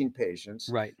 15 to 18 patients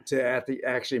to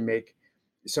actually make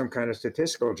some kind of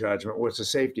statistical judgment. What's the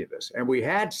safety of this? And we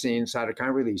had seen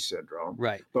cytokine release syndrome,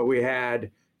 but we had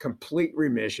complete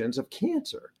remissions of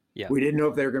cancer. Yeah. We didn't know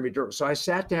if they were going to be durable. So I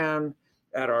sat down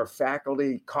at our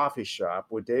faculty coffee shop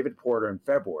with David Porter in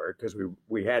February because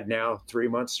we had now 3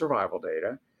 months survival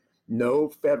data, no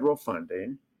federal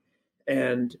funding,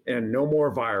 and no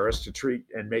more virus to treat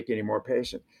and make any more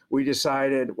patients. We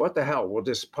decided, what the hell, we'll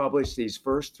just publish these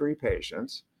first 3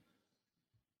 patients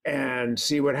and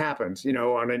see what happens,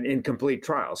 on an incomplete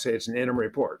trial. Say it's an interim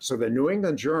report. So the New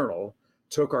England Journal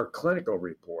took our clinical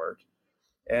report,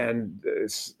 and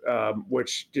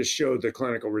which just showed the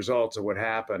clinical results of what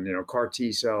happened. CAR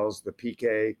T cells, the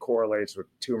PK correlates with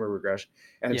tumor regression.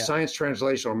 And Science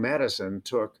Translational Medicine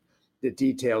took the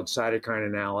detailed cytokine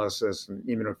analysis and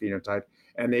immunophenotype,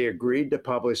 and they agreed to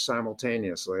publish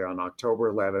simultaneously on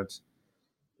October 11th,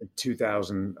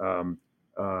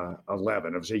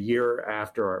 2011. It was a year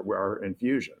after our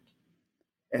infusion.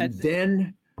 And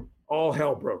then all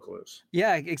hell broke loose.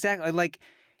 Yeah, exactly. Like,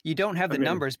 you don't have the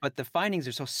numbers, but the findings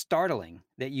are so startling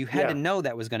that you had to know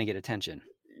that was going to get attention.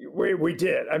 We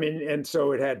did. And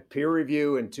so it had peer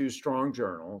review in 2 strong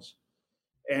journals.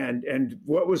 And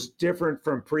what was different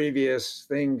from previous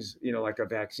things, like a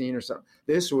vaccine or something,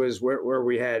 this was where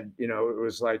we had, it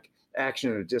was like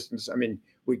action at a distance.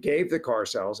 We gave the CAR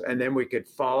cells, and then we could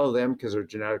follow them because they're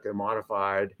genetically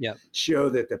modified, show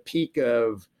that the peak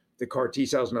of the CAR T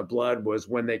cells in the blood was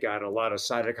when they got a lot of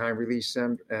cytokine release,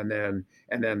 and then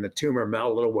the tumor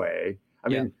melted away.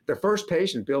 The first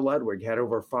patient, Bill Ludwig, had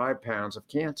over 5 pounds of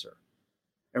cancer,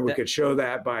 and we could show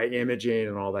that by imaging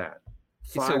and all that.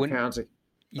 5 pounds of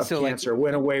cancer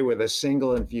went away with a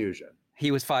single infusion.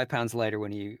 He was 5 pounds lighter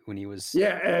when he was.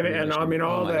 Yeah, and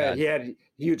all that. God. He had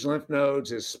huge lymph nodes.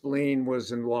 His spleen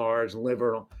was enlarged,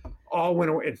 liver, all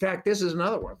went away. In fact, this is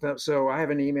another one. So I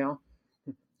have an email.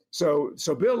 So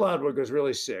Bill Ludwig was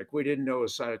really sick. We didn't know it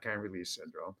was cytokine release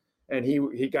syndrome, and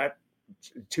he got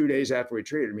 2 days after we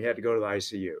treated him, he had to go to the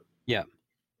ICU. Yeah.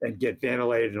 And get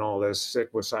ventilated and all this,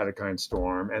 sick with cytokine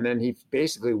storm, and then he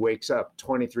basically wakes up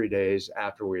 23 days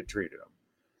after we had treated him.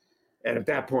 And at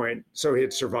that point, so he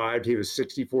had survived. He was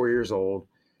 64 years old.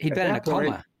 He'd been in a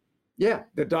coma. Yeah,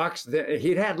 the docs.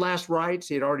 He'd had last rites.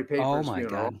 He had already paid for his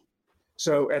funeral. God.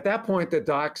 So at that point, the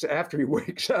docs, after he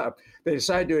wakes up, they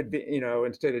decide to,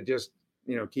 instead of just,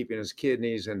 keeping his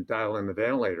kidneys and dialing the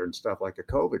ventilator and stuff like a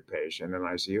COVID patient in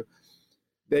ICU,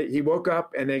 he woke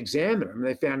up and they examined him.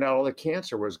 They found out all the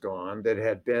cancer was gone that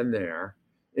had been there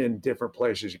in different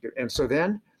places. And so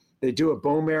then they do a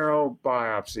bone marrow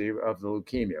biopsy of the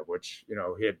leukemia, which,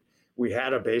 we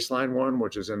had a baseline one,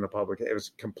 which is in the public. It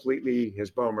was completely,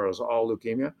 his bone marrow was all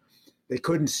leukemia. They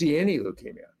couldn't see any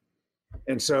leukemia.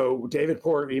 And so David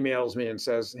Porter emails me and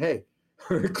says, hey,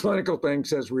 the clinical thing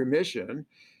says remission.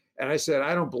 And I said,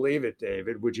 I don't believe it,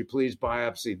 David. Would you please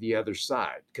biopsy the other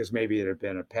side? Because maybe it had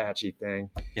been a patchy thing.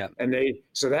 Yeah. And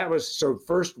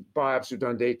first biopsy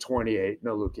done day 28,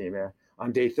 no leukemia.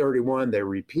 On day 31, they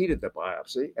repeated the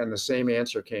biopsy, and the same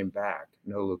answer came back,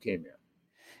 no leukemia.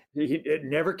 It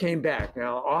never came back.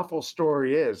 Now, awful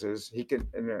story is he can,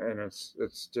 and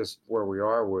it's just where we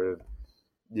are with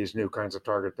these new kinds of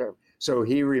target therapy. So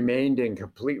he remained in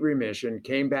complete remission,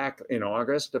 came back in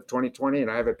August of 2020, and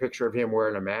I have a picture of him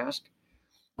wearing a mask,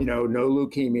 no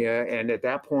leukemia. And at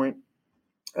that point,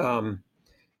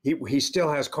 he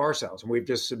still has CAR cells, and we've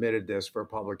just submitted this for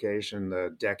publication,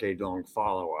 the decade-long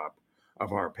follow-up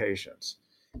of our patients.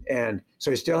 And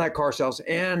so he still had CAR cells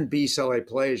and B-cell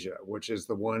aplasia, which is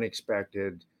the one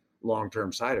expected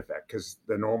long-term side effect, because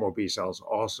the normal B cells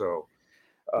also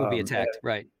will be attacked,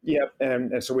 right? Yep.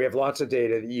 And so we have lots of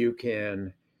data that you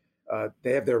can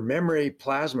they have their memory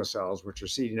plasma cells, which are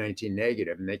CD19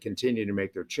 negative, and they continue to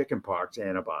make their chickenpox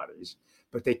antibodies,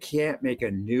 but they can't make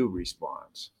a new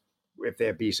response if they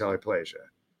have B-cell aplasia.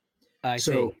 I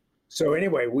see. So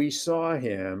anyway, we saw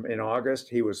him in August.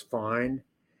 He was fine.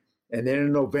 And then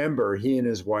in November, he and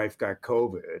his wife got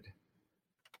COVID,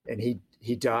 and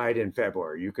he died in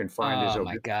February. You can find Oh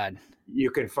my God. You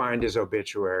can find his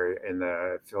obituary in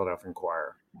the Philadelphia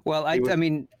Inquirer. Well, I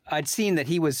mean, I'd seen that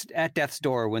he was at death's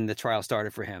door when the trial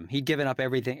started for him. He'd given up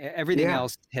everything. Everything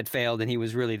else had failed, and he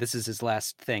was really, this is his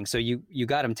last thing. So you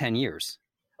got him 10 years.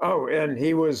 Oh, and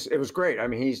it was great. I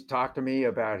mean, he's talked to me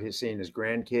about seeing his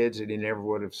grandkids that he never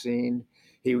would have seen.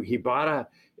 He bought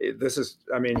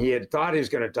he had thought he was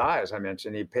going to die, as I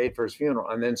mentioned. He paid for his funeral.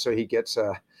 And then so he gets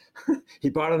he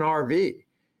bought an RV,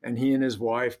 and he and his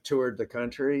wife toured the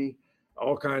country.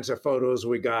 All kinds of photos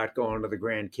we got going to the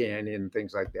Grand Canyon and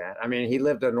things like that. I mean, he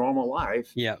lived a normal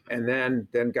life. Yeah. And then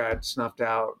got snuffed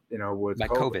out, with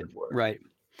COVID. Right.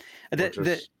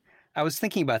 I was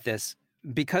thinking about this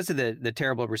because of the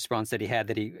terrible response that he had,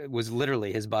 that he was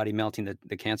literally his body melting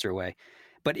the cancer away.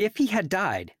 But if he had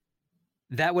died,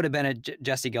 that would have been a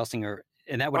Jesse Gelsinger,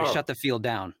 and that would have shut the field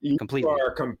down completely. You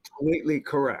are completely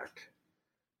correct.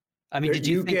 I mean, did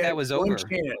you think that was over?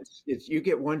 You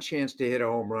get one chance to hit a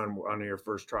home run on your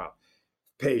first trial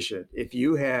patient. If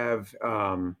you have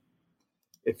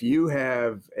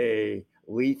a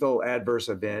lethal adverse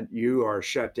event, you are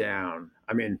shut down.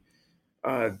 I mean,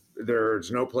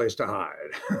 there's no place to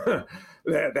hide.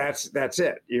 That's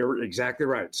it. You're exactly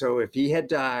right. So if he had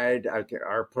died,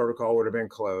 our protocol would have been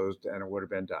closed and it would have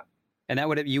been done. And that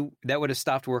would have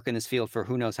stopped work in this field for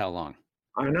who knows how long.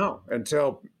 I know,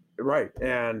 right.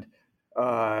 And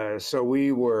so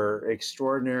we were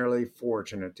extraordinarily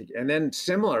fortunate and then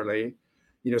similarly,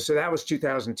 so that was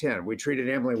 2010. We treated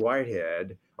Emily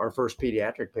Whitehead, our first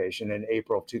pediatric patient, in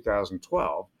April of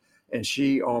 2012. And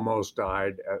she almost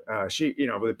died.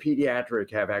 The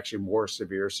pediatric have actually more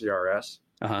severe CRS,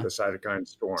 the cytokine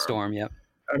storm. Storm, yeah.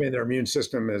 I mean, their immune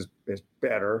system is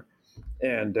better.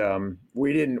 And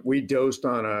we dosed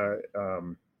on a,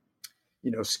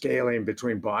 scaling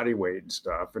between body weight and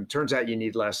stuff. And it turns out you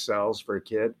need less cells for a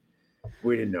kid.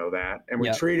 We didn't know that. And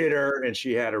we treated her, and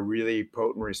she had a really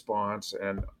potent response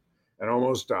and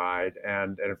almost died.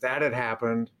 And if that had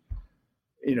happened,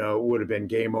 it would have been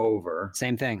game over.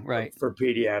 Same thing, right? For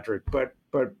pediatric, but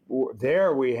there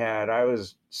I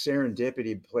was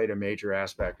serendipity played a major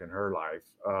aspect in her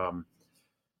life.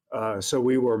 So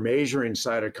we were measuring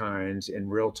cytokines in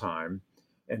real time,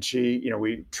 and she,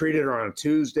 we treated her on a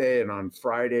Tuesday, and on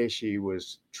Friday she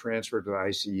was transferred to the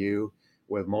ICU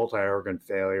with multi-organ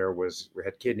failure,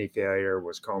 had kidney failure,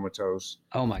 was comatose.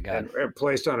 Oh my God! And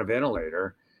placed on a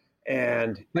ventilator.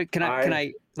 But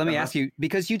let me ask you,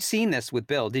 because you'd seen this with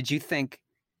Bill, did you think,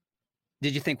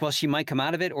 well, she might come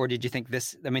out of it, or did you think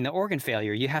the organ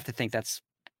failure, you have to think that's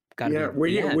got to be.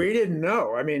 We didn't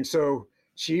know. I mean, so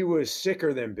she was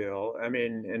sicker than Bill. I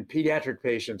mean, and pediatric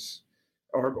patients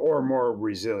are more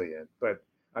resilient. But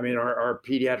I mean, our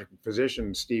pediatric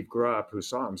physician, Steve Grupp, who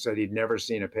saw him, said he'd never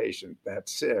seen a patient that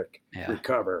sick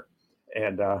recover.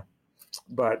 And,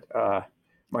 but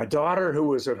my daughter, who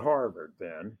was at Harvard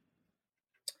then,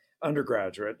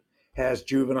 undergraduate, has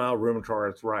juvenile rheumatoid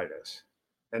arthritis.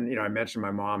 And, I mentioned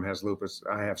my mom has lupus.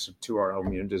 I have two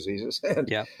autoimmune diseases.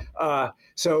 And,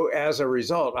 so as a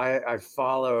result, I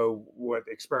follow what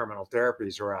experimental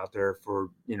therapies are out there for,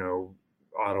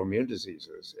 autoimmune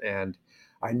diseases. And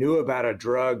I knew about a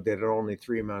drug that had only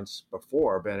 3 months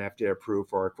before been FDA approved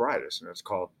for arthritis. And it's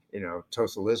called,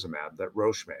 tocilizumab that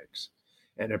Roche makes.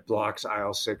 And it blocks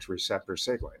IL-6 receptor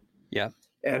signaling. Yeah.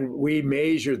 And we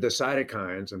measured the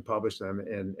cytokines and published them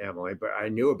in Emily, but I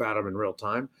knew about them in real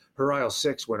time. Her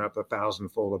IL-6 went up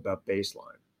 1,000-fold above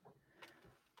baseline.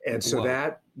 And so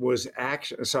that was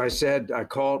action. So I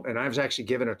called, and I was actually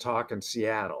given a talk in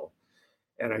Seattle,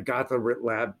 and I got the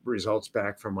lab results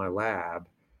back from my lab.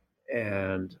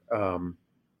 And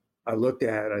I looked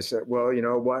at it, I said, well, you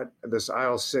know what? This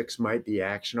IL-6 might be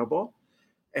actionable.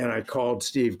 And I called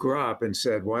Steve Grupp and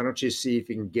said, why don't you see if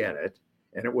you can get it?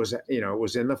 And it was, it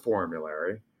was in the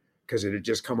formulary because it had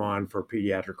just come on for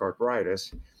pediatric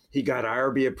arthritis. He got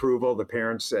IRB approval. The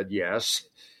parents said yes.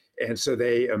 And so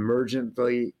they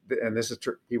emergently, and this is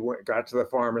true, got to the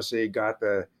pharmacy, got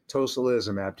the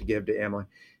tocilizumab to give to Emily.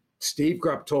 Steve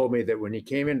Grupp told me that when he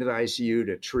came into the ICU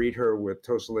to treat her with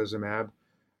tocilizumab,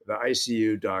 the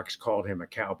ICU docs called him a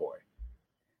cowboy.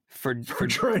 For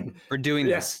doing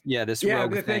this. Yeah, this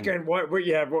rogue they're thing.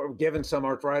 Thinking, giving some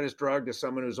arthritis drug to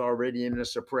someone who's already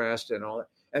immunosuppressed and all that.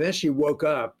 And then she woke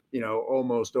up,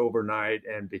 almost overnight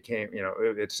and became,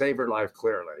 it saved her life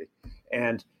clearly.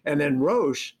 And then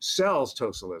Roche sells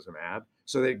tocilizumab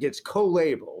so that it gets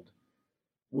co-labeled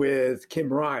with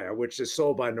Kymriah, which is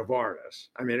sold by Novartis.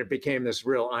 I mean, it became this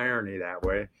real irony that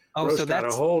way. Oh, Roche so got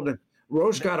that's...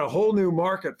 Roche got a whole new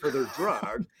market for their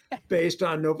drug based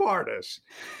on Novartis.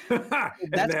 And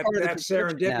that's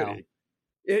serendipity.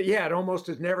 It almost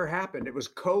has never happened. It was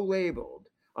co-labeled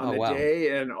on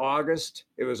day in August.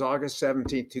 It was August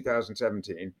 17th,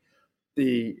 2017.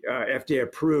 The FDA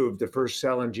approved the first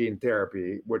cell and gene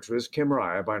therapy, which was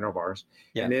Kymriah by Novartis.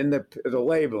 Yeah. And in the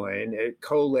labeling, it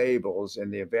co-labels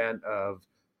in the event of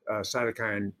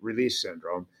cytokine release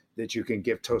syndrome that you can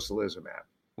give tocilizumab.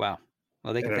 Wow.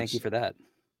 Well, they can thank you for that.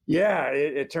 Yeah,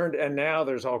 it turned, and now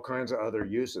there's all kinds of other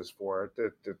uses for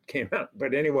it that came out.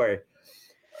 But anyway,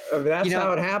 that's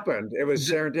how it happened. It was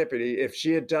serendipity. If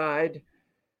she had died,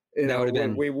 that would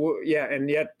have been... and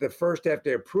yet the first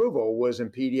FDA approval was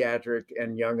in pediatric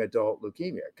and young adult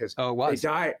leukemia because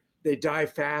they die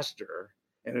faster,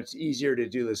 and it's easier to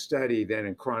do the study than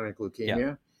in chronic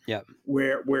leukemia. Yeah.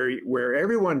 Where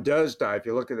everyone does die. If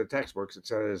you look at the textbooks, it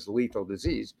says lethal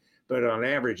disease, but on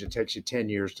average, it takes you 10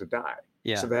 years to die.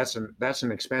 Yeah. So that's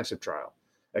an expensive trial.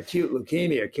 Acute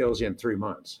leukemia kills you in 3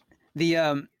 months.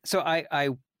 So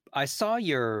I saw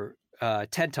your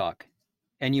TED Talk.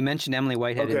 And you mentioned Emily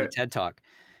Whitehead in the TED Talk.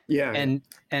 Yeah. And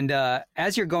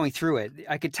as you're going through it,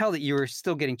 I could tell that you were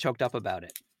still getting choked up about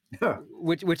it.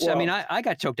 Which I mean, I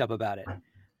got choked up about it.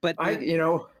 But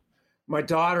my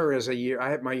daughter is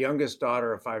my youngest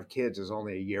daughter of 5 kids is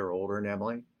only a year older than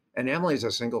Emily. And Emily's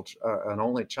an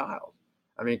only child.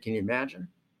 I mean, can you imagine?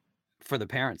 For the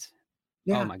parents.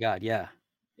 Yeah. Oh my God. Yeah.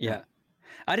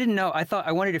 I didn't know.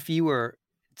 I wondered if you were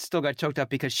still got choked up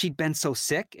because she'd been so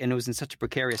sick and it was in such a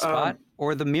precarious spot,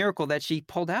 or the miracle that she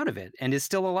pulled out of it and is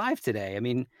still alive today. I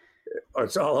mean,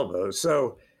 it's all of those.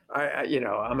 So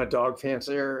I'm a dog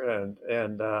fancier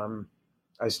and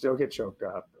I still get choked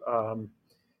up.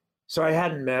 So I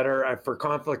hadn't met her. For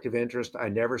conflict of interest, I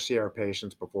never see our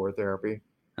patients before therapy.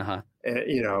 Uh-huh.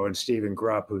 And Stephen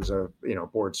Grupp, who's a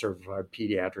board certified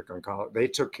pediatric oncologist, they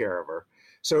took care of her.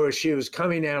 So as she was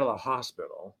coming out of the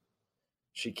hospital,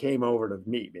 she came over to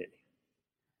meet me,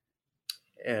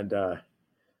 and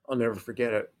I'll never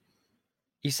forget it.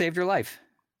 You saved her life.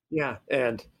 Yeah,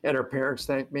 and her parents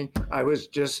thanked me. I was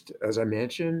just, as I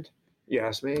mentioned, you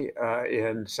asked me,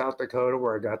 in South Dakota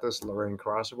where I got this Lorraine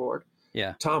Cross Award.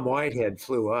 Yeah. Tom Whitehead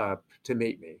flew up to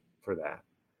meet me for that.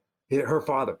 Her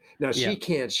father. Now, she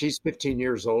can't, she's 15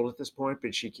 years old at this point,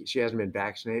 but she hasn't been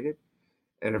vaccinated.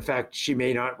 And in fact, she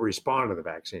may not respond to the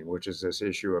vaccine, which is this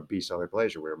issue of B-cell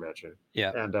aplasia we were mentioning.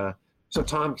 Yeah. And so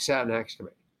Tom sat next to me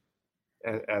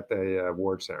at the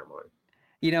award ceremony.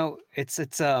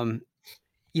 It's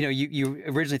you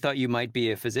originally thought you might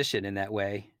be a physician in that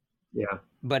way. Yeah.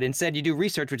 But instead you do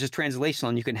research, which is translational,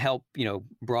 and you can help,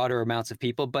 broader amounts of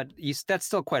people. But that's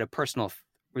still quite a personal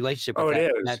relationship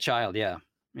with that child. Yeah.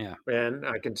 Yeah. And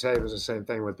I can say it was the same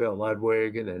thing with Bill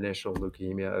Ludwig and initial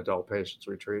leukemia adult patients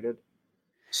we treated.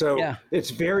 So it's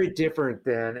very different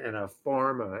than in a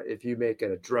pharma. If you make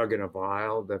a drug in a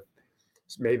vial,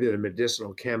 maybe the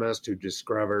medicinal chemist who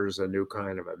discovers a new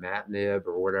kind of imatinib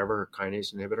or whatever,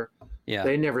 kinase inhibitor,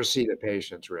 they never see the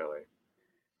patients really.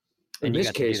 In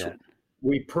this case,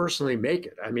 we personally make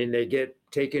it. I mean, they get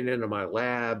taken into my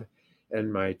lab,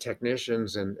 and my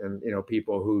technicians and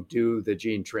people who do the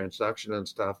gene transduction and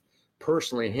stuff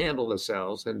personally handle the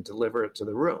cells and deliver it to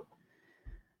the room.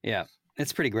 Yeah,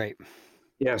 it's pretty great.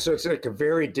 Yeah, so it's like a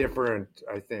very different,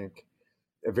 I think,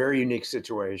 a very unique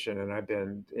situation. And I've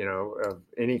been, of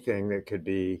anything that could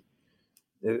be,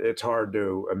 it's hard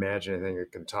to imagine anything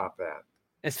that can top that.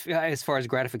 As far as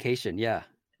gratification, yeah,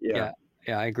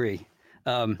 I agree.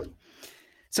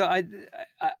 So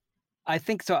I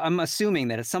think so. I'm assuming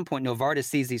that at some point Novartis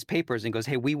sees these papers and goes,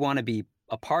 "Hey, we want to be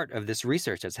a part of this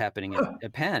research that's happening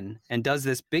at Penn," and does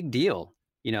this big deal.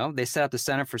 They set up the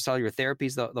Center for Cellular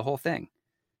Therapies, the whole thing.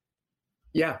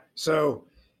 Yeah. So,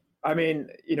 I mean,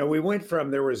 we went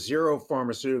from there was zero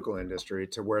pharmaceutical industry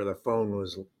to where the phone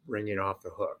was ringing off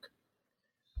the hook.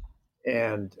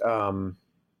 And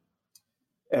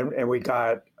we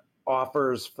got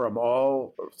offers from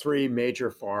all 3 major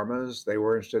pharmas. They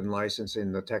were interested in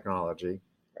licensing the technology.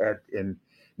 In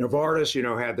Novartis,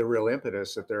 had the real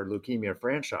impetus that their leukemia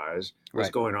franchise was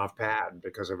going off patent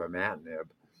because of imatinib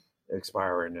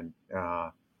expiring.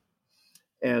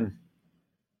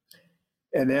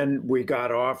 And then we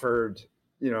got offered,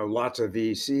 lots of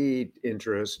VC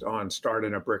interest on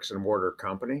starting a bricks and mortar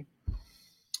company.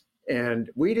 And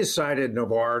we decided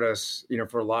Novartis,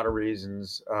 for a lot of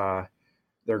reasons,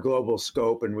 their global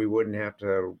scope, and we wouldn't have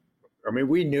to,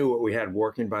 we knew what we had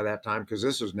working by that time, because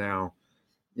this was now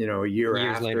a year Years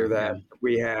after later, that, yeah.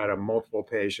 we had multiple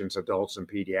patients, adults and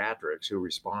pediatrics, who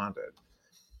responded.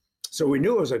 So we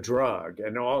knew it was a drug,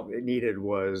 and all it needed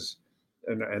was,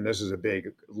 and this is a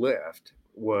big lift,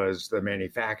 was the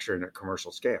manufacturing at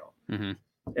commercial scale. Mm-hmm.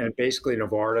 And basically,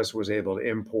 Novartis was able to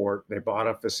import. They bought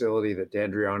a facility that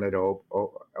Dendreon had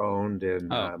owned in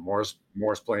Morris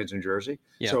Plains, New Jersey.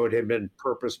 Yeah. So it had been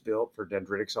purpose-built for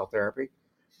dendritic cell therapy.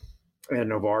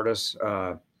 And Novartis,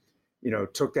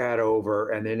 took that over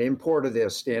and then imported the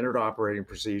standard operating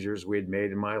procedures we had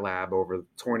made in my lab over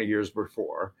 20 years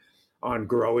before on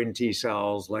growing T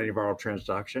cells, lentiviral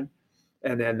transduction.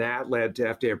 And then that led to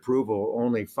FDA approval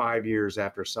only 5 years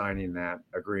after signing that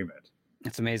agreement.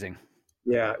 That's amazing.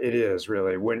 Yeah, it is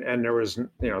really. There was,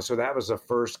 so that was the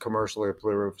first commercially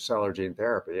approved cellular gene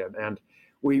therapy. And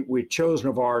we chose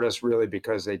Novartis really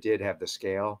because they did have the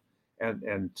scale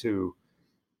and to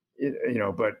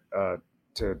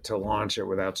launch it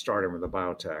without starting with a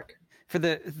biotech. For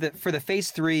the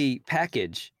phase 3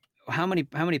 package, how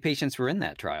many patients were in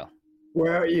that trial?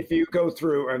 Well, if you go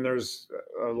through, and there's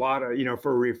a lot of,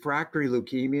 for refractory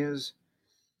leukemias,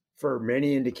 for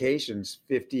many indications,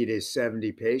 50 to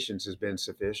 70 patients has been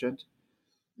sufficient,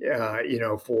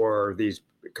 for these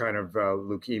kind of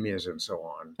leukemias and so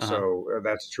on. Uh-huh. So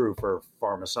that's true for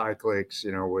pharmacyclics,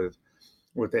 with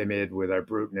what they made with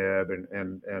ibrutinib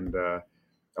and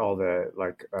all the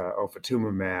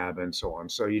ofatumumab and so on.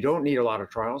 So you don't need a lot of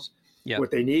trials. Yep.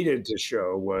 What they needed to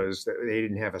show was that they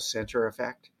didn't have a center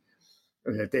effect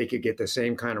and that they could get the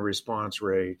same kind of response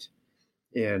rate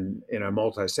in a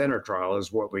multi-center trial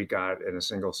as what we got in a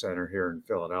single center here in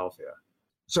Philadelphia.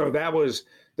 So that was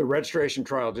the registration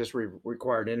trial, just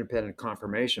required independent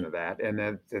confirmation of that, and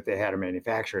then that they had a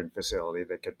manufacturing facility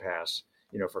that could pass,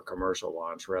 for commercial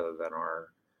launch rather than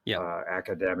our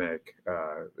academic,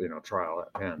 trial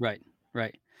at Penn.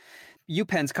 Right.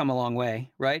 UPenn's come a long way,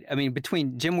 right? I mean,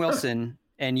 between Jim Wilson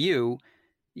and you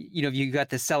got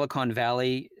the Silicon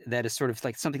Valley that is sort of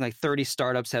like something like 30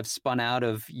 startups have spun out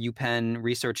of UPenn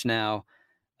research now.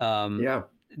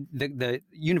 The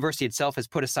university itself has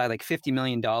put aside like $50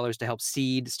 million to help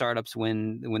seed startups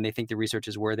when they think the research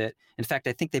is worth it. In fact,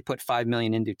 I think they put $5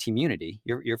 million into Teamunity,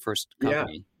 your first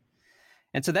company. Yeah.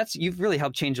 And so you've really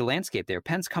helped change the landscape there.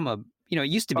 Penn's come it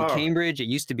used to be Cambridge, it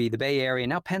used to be the Bay Area,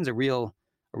 now Penn's a real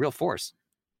force.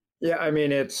 Yeah, I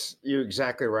mean, you're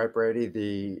exactly right,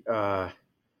 Brady. I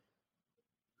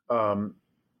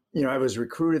was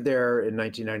recruited there in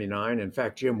 1999. In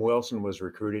fact, Jim Wilson was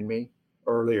recruiting me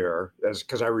earlier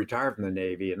because I retired from the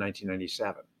Navy in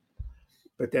 1997.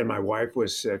 But then my wife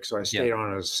was sick, so I stayed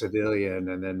on as a civilian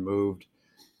and then moved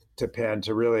to Penn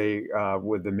to really,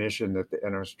 with the mission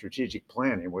in our strategic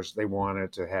planning, was they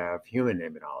wanted to have human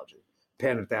immunology.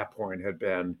 Penn at that point had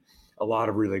been a lot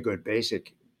of really good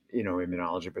basic,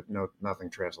 immunology, but nothing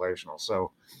translational.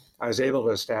 So I was able to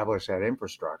establish that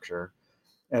infrastructure.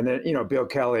 And then, Bill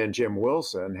Kelly and Jim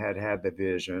Wilson had the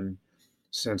vision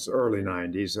since the early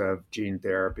 90s of gene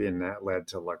therapy, and that led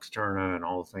to Luxturna and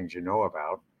all the things you know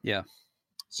about. Yeah.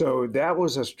 So that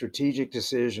was a strategic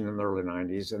decision in the early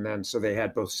 90s. And then, so they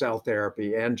had both cell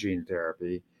therapy and gene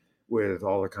therapy with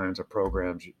all the kinds of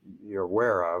programs you're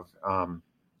aware of.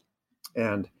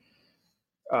 And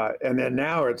then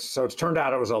now it's turned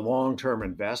out it was a long-term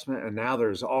investment, and now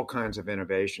there's all kinds of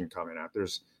innovation coming out.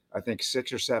 There's, I think,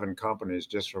 6 or 7 companies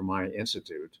just from my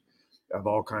institute of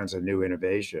all kinds of new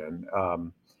innovation.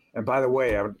 And by the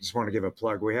way, I just want to give a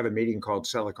plug. We have a meeting called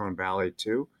Silicon Valley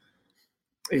 2.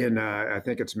 I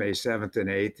think it's May 7th and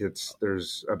 8th.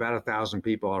 There's about 1,000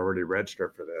 people already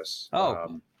registered for this.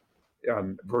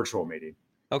 Virtual meeting.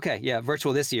 Okay, yeah,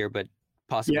 virtual this year, but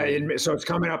possibly. Yeah, so it's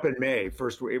coming up in May.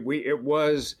 First, it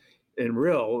was in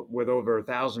real with over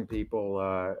 1,000 people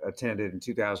attended in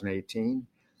 2018,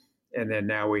 and then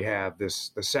now we have the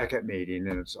second meeting,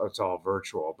 and it's all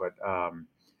virtual, but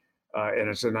and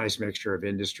it's a nice mixture of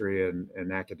industry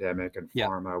and academic and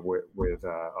pharma with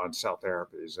on cell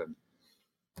therapies and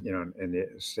in the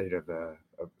state of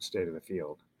the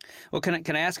field. Well,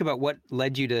 can I ask about what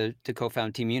led you to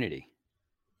co-found Teamunity?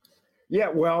 Yeah,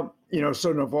 well,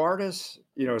 so Novartis,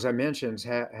 as I mentioned,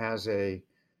 has a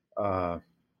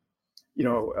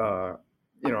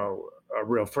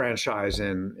real franchise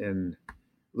in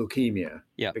leukemia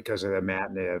because of the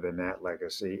imatinib and that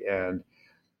legacy, and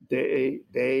they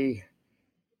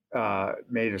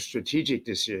made a strategic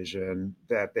decision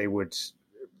that they would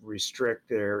restrict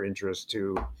their interest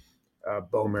to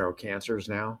bone marrow cancers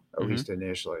now, at least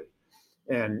initially.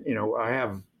 And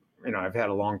I've had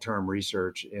a long-term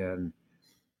research in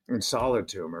solid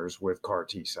tumors with CAR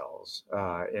T cells,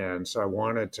 and so I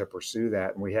wanted to pursue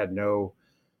that, and we had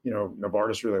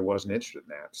Novartis really wasn't interested in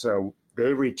that. So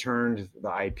they returned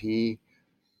the IP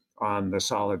on the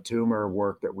solid tumor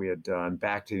work that we had done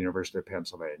back to the University of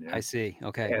Pennsylvania. I see.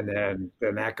 Okay. And then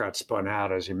that got spun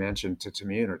out, as you mentioned, to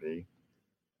Tmunity.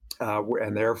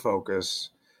 And their focus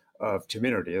of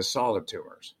Tmunity is solid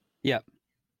tumors. Yeah.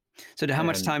 So how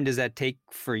much time does that take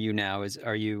for you now?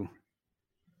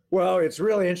 Well, it's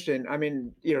really interesting. I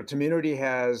mean, Tmunity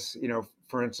has,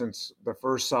 for instance, the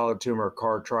first solid tumor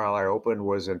CAR trial I opened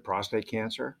was in prostate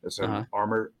cancer. It's an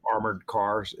armored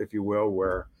CAR, if you will,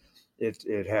 where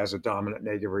it has a dominant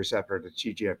negative receptor to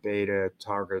TGF-beta,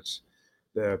 targets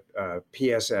the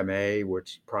PSMA,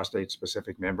 which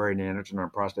prostate-specific membrane antigen on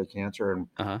prostate cancer.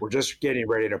 And we're just getting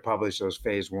ready to publish those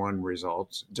phase 1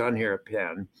 results, done here at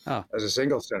Penn as a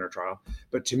single center trial.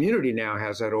 But Tmunity now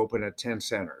has that open at 10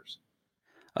 centers.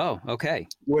 Oh, okay.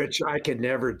 Which I could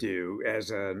never do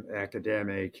as an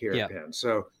academic here at Penn.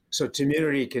 So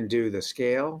Tmunity can do the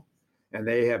scale, and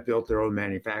they have built their own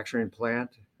manufacturing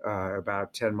plant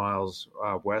about 10 miles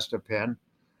west of Penn.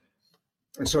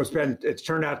 And so it's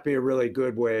turned out to be a really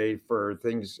good way for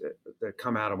things that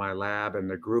come out of my lab and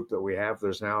the group that we have.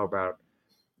 There's now about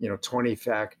 28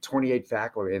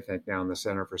 faculty, I think, now in the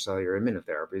Center for Cellular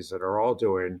Immunotherapies that are all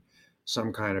doing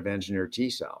some kind of engineered T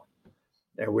cell.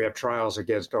 And we have trials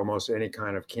against almost any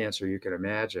kind of cancer you can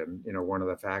imagine. One of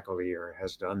the faculty here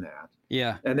has done that.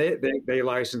 Yeah. And they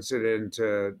license it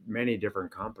into many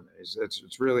different companies.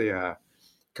 It's really a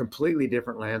completely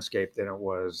different landscape than it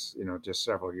was, just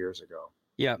several years ago.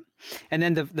 Yeah. And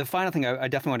then the final thing I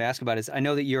definitely want to ask about is I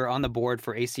know that you're on the board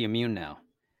for AC Immune now.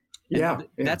 Yeah.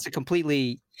 That's a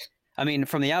completely, I mean,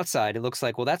 from the outside, it looks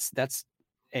like, well, that's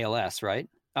ALS, right?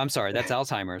 I'm sorry, that's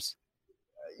Alzheimer's.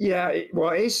 Yeah,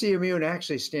 well, AC Immune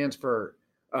actually stands for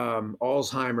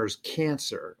Alzheimer's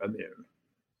Cancer Immune.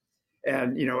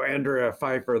 And, Andrea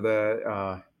Pfeiffer,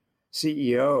 the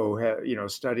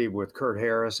CEO, studied with Kurt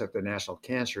Harris at the National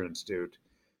Cancer Institute,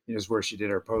 is where she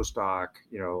did her postdoc,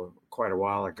 quite a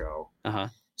while ago.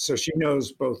 So she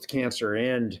knows both cancer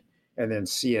and then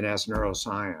CNS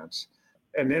neuroscience.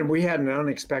 And then we had an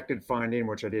unexpected finding,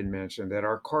 which I didn't mention, that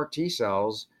our CAR T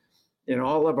cells in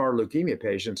all of our leukemia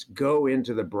patients go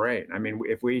into the brain. I mean,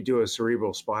 if we do a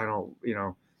cerebral spinal,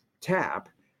 tap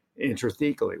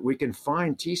intrathecally, we can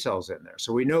find T cells in there.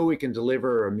 So we know we can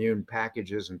deliver immune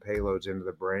packages and payloads into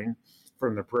the brain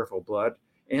from the peripheral blood.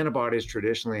 Antibodies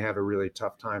traditionally have a really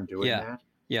tough time doing that.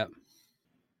 Yeah.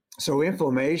 So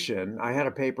inflammation, I had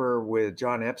a paper with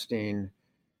John Epstein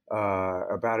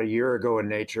about a year ago in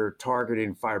Nature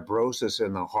targeting fibrosis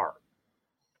in the heart.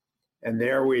 And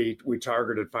there we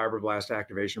targeted fibroblast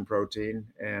activation protein,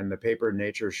 and the paper in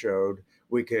Nature showed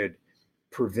we could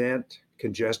prevent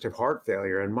congestive heart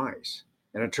failure in mice.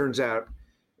 And it turns out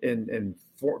in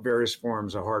various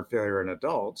forms of heart failure in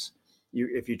adults,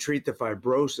 if you treat the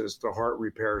fibrosis, the heart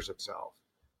repairs itself.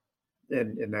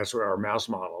 And that's what our mouse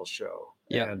models show.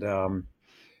 Yeah.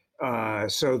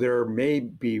 And so there may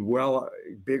be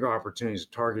big opportunities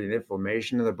targeting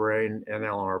inflammation in the brain,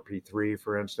 NLRP3,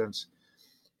 for instance.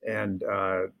 And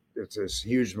it's this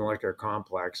huge molecular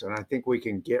complex. And I think we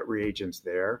can get reagents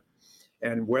there.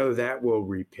 And whether that will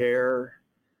repair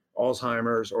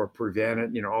Alzheimer's or prevent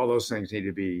it, all those things need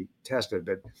to be tested.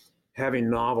 But having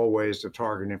novel ways to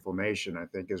target inflammation, I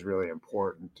think, is really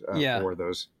important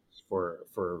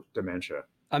for dementia.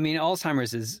 I mean,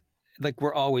 Alzheimer's is like,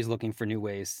 we're always looking for new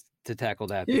ways to tackle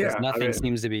that because nothing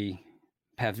seems to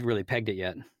have really pegged it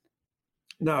yet.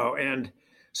 No. And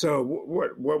so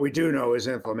what we do know is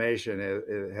inflammation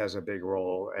it has a big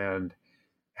role, and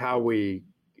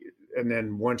and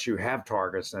then once you have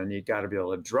targets, then you got to be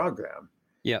able to drug them.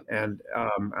 Yeah. And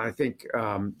I think,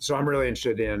 so I'm really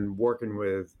interested in working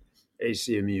with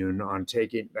AC Immune on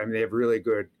they have really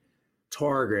good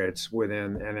targets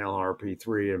within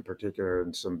NLRP3 in particular,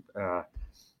 and some,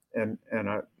 and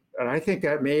I think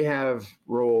that may have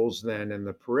roles then in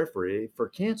the periphery for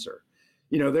cancer.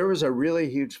 There was a really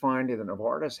huge finding that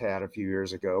Novartis had a few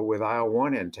years ago with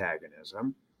IL-1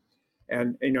 antagonism.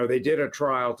 And, they did a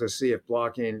trial to see if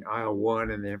blocking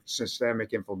IL-1 and the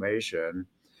systemic inflammation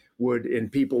in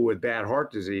people with bad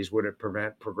heart disease, would it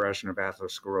prevent progression of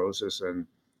atherosclerosis and,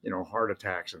 heart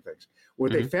attacks and things.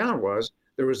 What they found was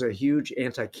there was a huge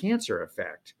anti-cancer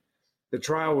effect. The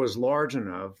trial was large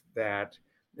enough that,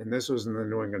 and this was in the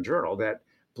New England Journal, that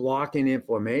blocking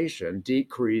inflammation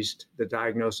decreased the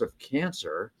diagnosis of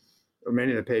cancer.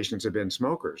 Many of the patients have been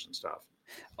smokers and stuff.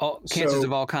 Cancers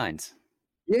of all kinds.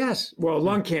 Yes. Well,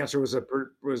 lung cancer was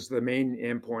the main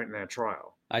endpoint in that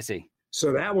trial. I see.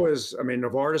 So that was,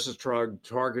 Novartis' drug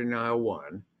targeting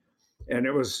IL-1, and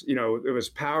it was, it was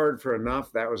powered for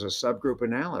enough. That was a subgroup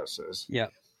analysis. Yeah.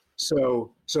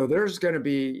 So there's going to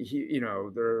be,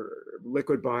 there are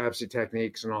liquid biopsy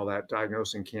techniques and all that,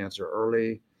 diagnosing cancer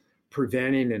early,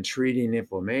 preventing and treating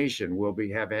inflammation will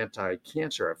have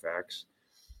anti-cancer effects,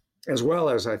 as well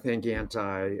as, I think,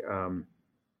 effects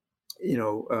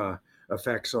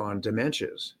on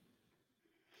dementias.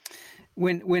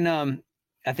 When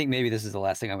I think maybe this is the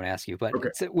last thing I'm going to ask you, but okay.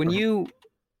 So when you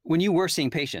were seeing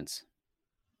patients,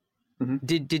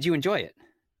 did you enjoy it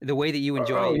the way that you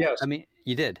enjoy it? Yes. I mean,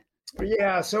 you did.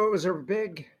 Yeah. So it was a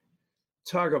big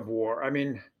tug of war. I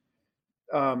mean,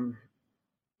 I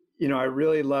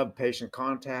really love patient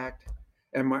contact,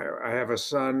 and I have a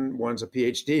son, one's a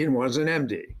PhD and one's an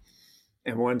MD,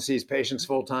 and one sees patients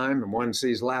full time and one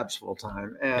sees labs full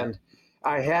time. And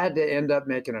I had to end up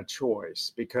making a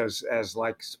choice because, as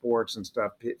like sports and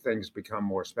stuff, things become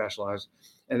more specialized.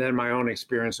 And then my own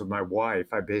experience with my wife,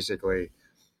 I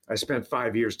spent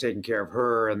 5 years taking care of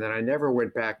her, and then I never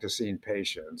went back to seeing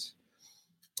patients.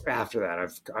 After that,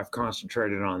 I've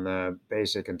concentrated on the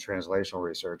basic and translational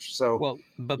research. So,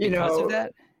 but because of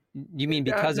that, you mean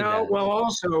because of that? Well,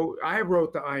 also I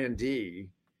wrote the IND.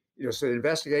 So the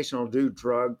investigational new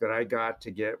drug that I got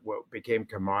to get what became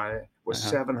Kymriah was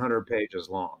 700 pages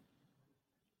long.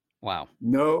 Wow.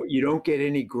 No, you don't get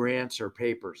any grants or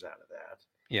papers out of that.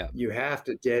 Yeah. You have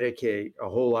to dedicate a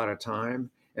whole lot of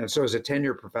time. And so as a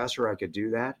tenure professor, I could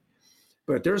do that.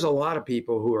 But there's a lot of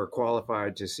people who are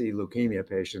qualified to see leukemia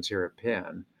patients here at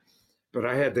Penn. But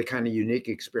I had the kind of unique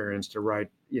experience to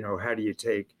write, how do you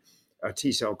take a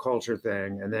T-cell culture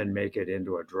thing and then make it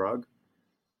into a drug?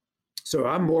 So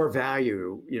I'm more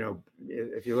value,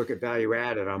 if you look at value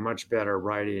added, I'm much better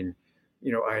writing,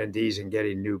 INDs and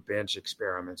getting new bench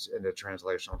experiments into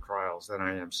translational trials than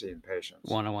I am seeing patients.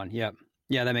 One-on-one. Yeah.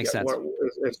 Yeah, that makes sense.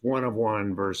 It's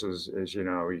one-of-one versus,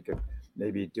 you could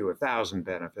maybe do 1,000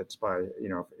 benefits by,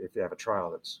 if you have a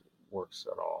trial that works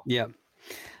at all. Yeah.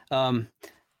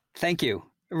 Thank you.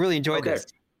 I really enjoyed this.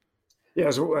 Yeah,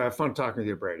 it was fun talking with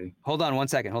you, Brady. Hold on 1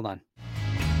 second. Hold on.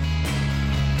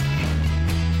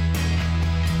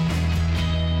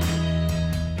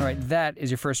 All right, that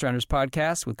is your First Rounders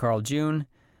podcast with Carl June.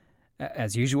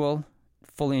 As usual,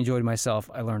 fully enjoyed myself.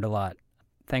 I learned a lot.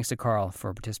 Thanks to Carl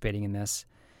for participating in this.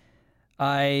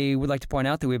 I would like to point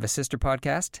out that we have a sister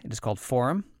podcast. It is called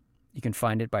Forum. You can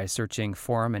find it by searching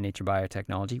Forum and Nature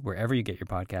Biotechnology wherever you get your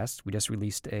podcasts. We just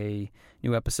released a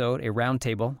new episode, a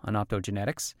roundtable on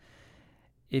optogenetics.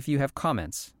 If you have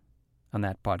comments on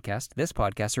that podcast, this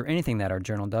podcast, or anything that our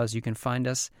journal does, you can find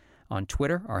us on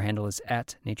Twitter. Our handle is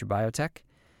 @NatureBiotech.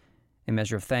 A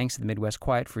measure of thanks to the Midwest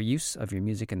Quiet for use of your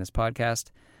music in this podcast.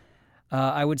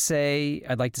 I'd like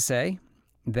to say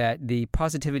that the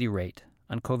positivity rate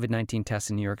on COVID-19 tests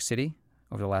in New York City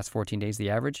over the last 14 days, the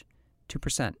average,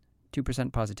 2%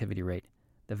 positivity rate.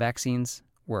 The vaccines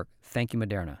work. Thank you,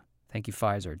 Moderna. Thank you,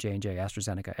 Pfizer, J&J,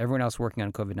 AstraZeneca, everyone else working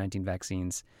on COVID-19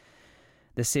 vaccines.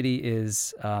 The city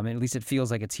is, at least it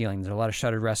feels like it's healing. There's a lot of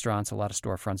shuttered restaurants, a lot of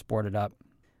storefronts boarded up,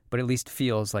 but at least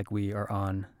feels like we are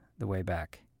on the way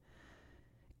back.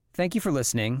 Thank you for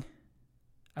listening.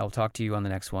 I will talk to you on the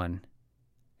next one,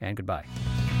 and goodbye.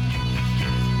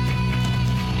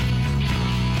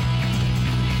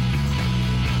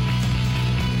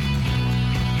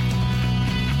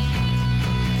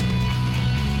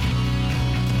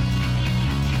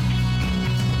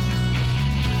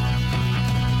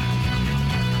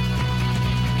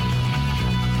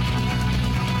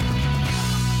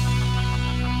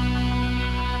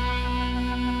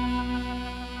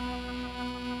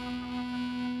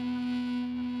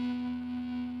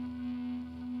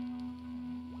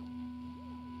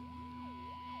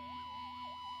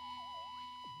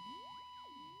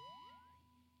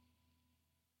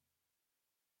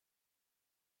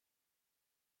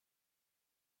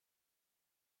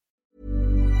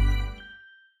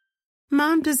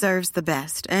 Mom deserves the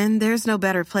best, and there's no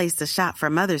better place to shop for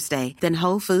Mother's Day than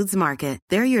Whole Foods Market.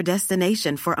 They're your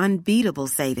destination for unbeatable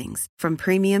savings, from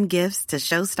premium gifts to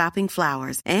show-stopping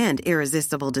flowers and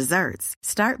irresistible desserts.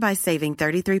 Start by saving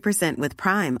 33% with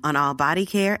Prime on all body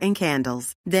care and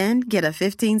candles. Then get a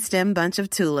 15-stem bunch of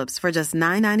tulips for just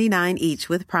 $9.99 each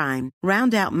with Prime.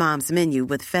 Round out Mom's menu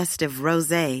with festive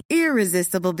rosé,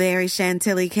 irresistible berry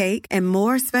chantilly cake, and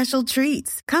more special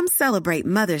treats. Come celebrate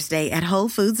Mother's Day at Whole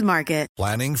Foods Market.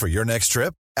 Planning for your next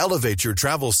trip? Elevate your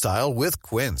travel style with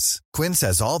Quince. Quince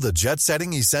has all the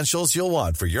jet-setting essentials you'll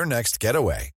want for your next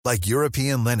getaway, like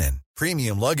European linen,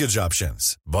 premium luggage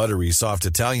options, buttery soft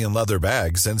Italian leather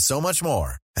bags, and so much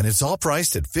more. And it's all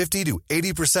priced at 50 to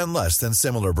 80% less than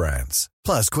similar brands.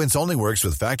 Plus, Quince only works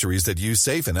with factories that use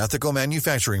safe and ethical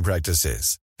manufacturing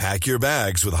practices. Pack your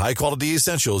bags with high-quality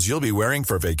essentials you'll be wearing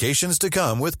for vacations to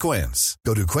come with Quince.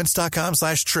 Go to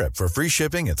quince.com/trip for free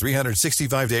shipping and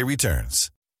 365-day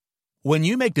returns. When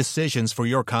you make decisions for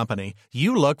your company,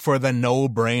 you look for the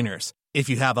no-brainers. If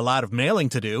you have a lot of mailing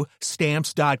to do,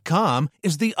 Stamps.com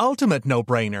is the ultimate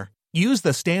no-brainer. Use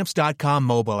the Stamps.com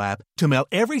mobile app to mail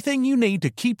everything you need to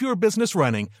keep your business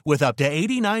running with up to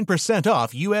 89%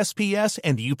 off USPS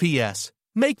and UPS.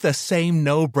 Make the same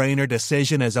no-brainer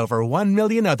decision as over 1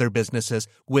 million other businesses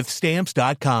with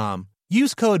Stamps.com.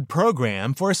 Use code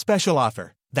PROGRAM for a special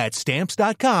offer. That's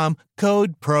Stamps.com,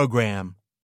 code PROGRAM.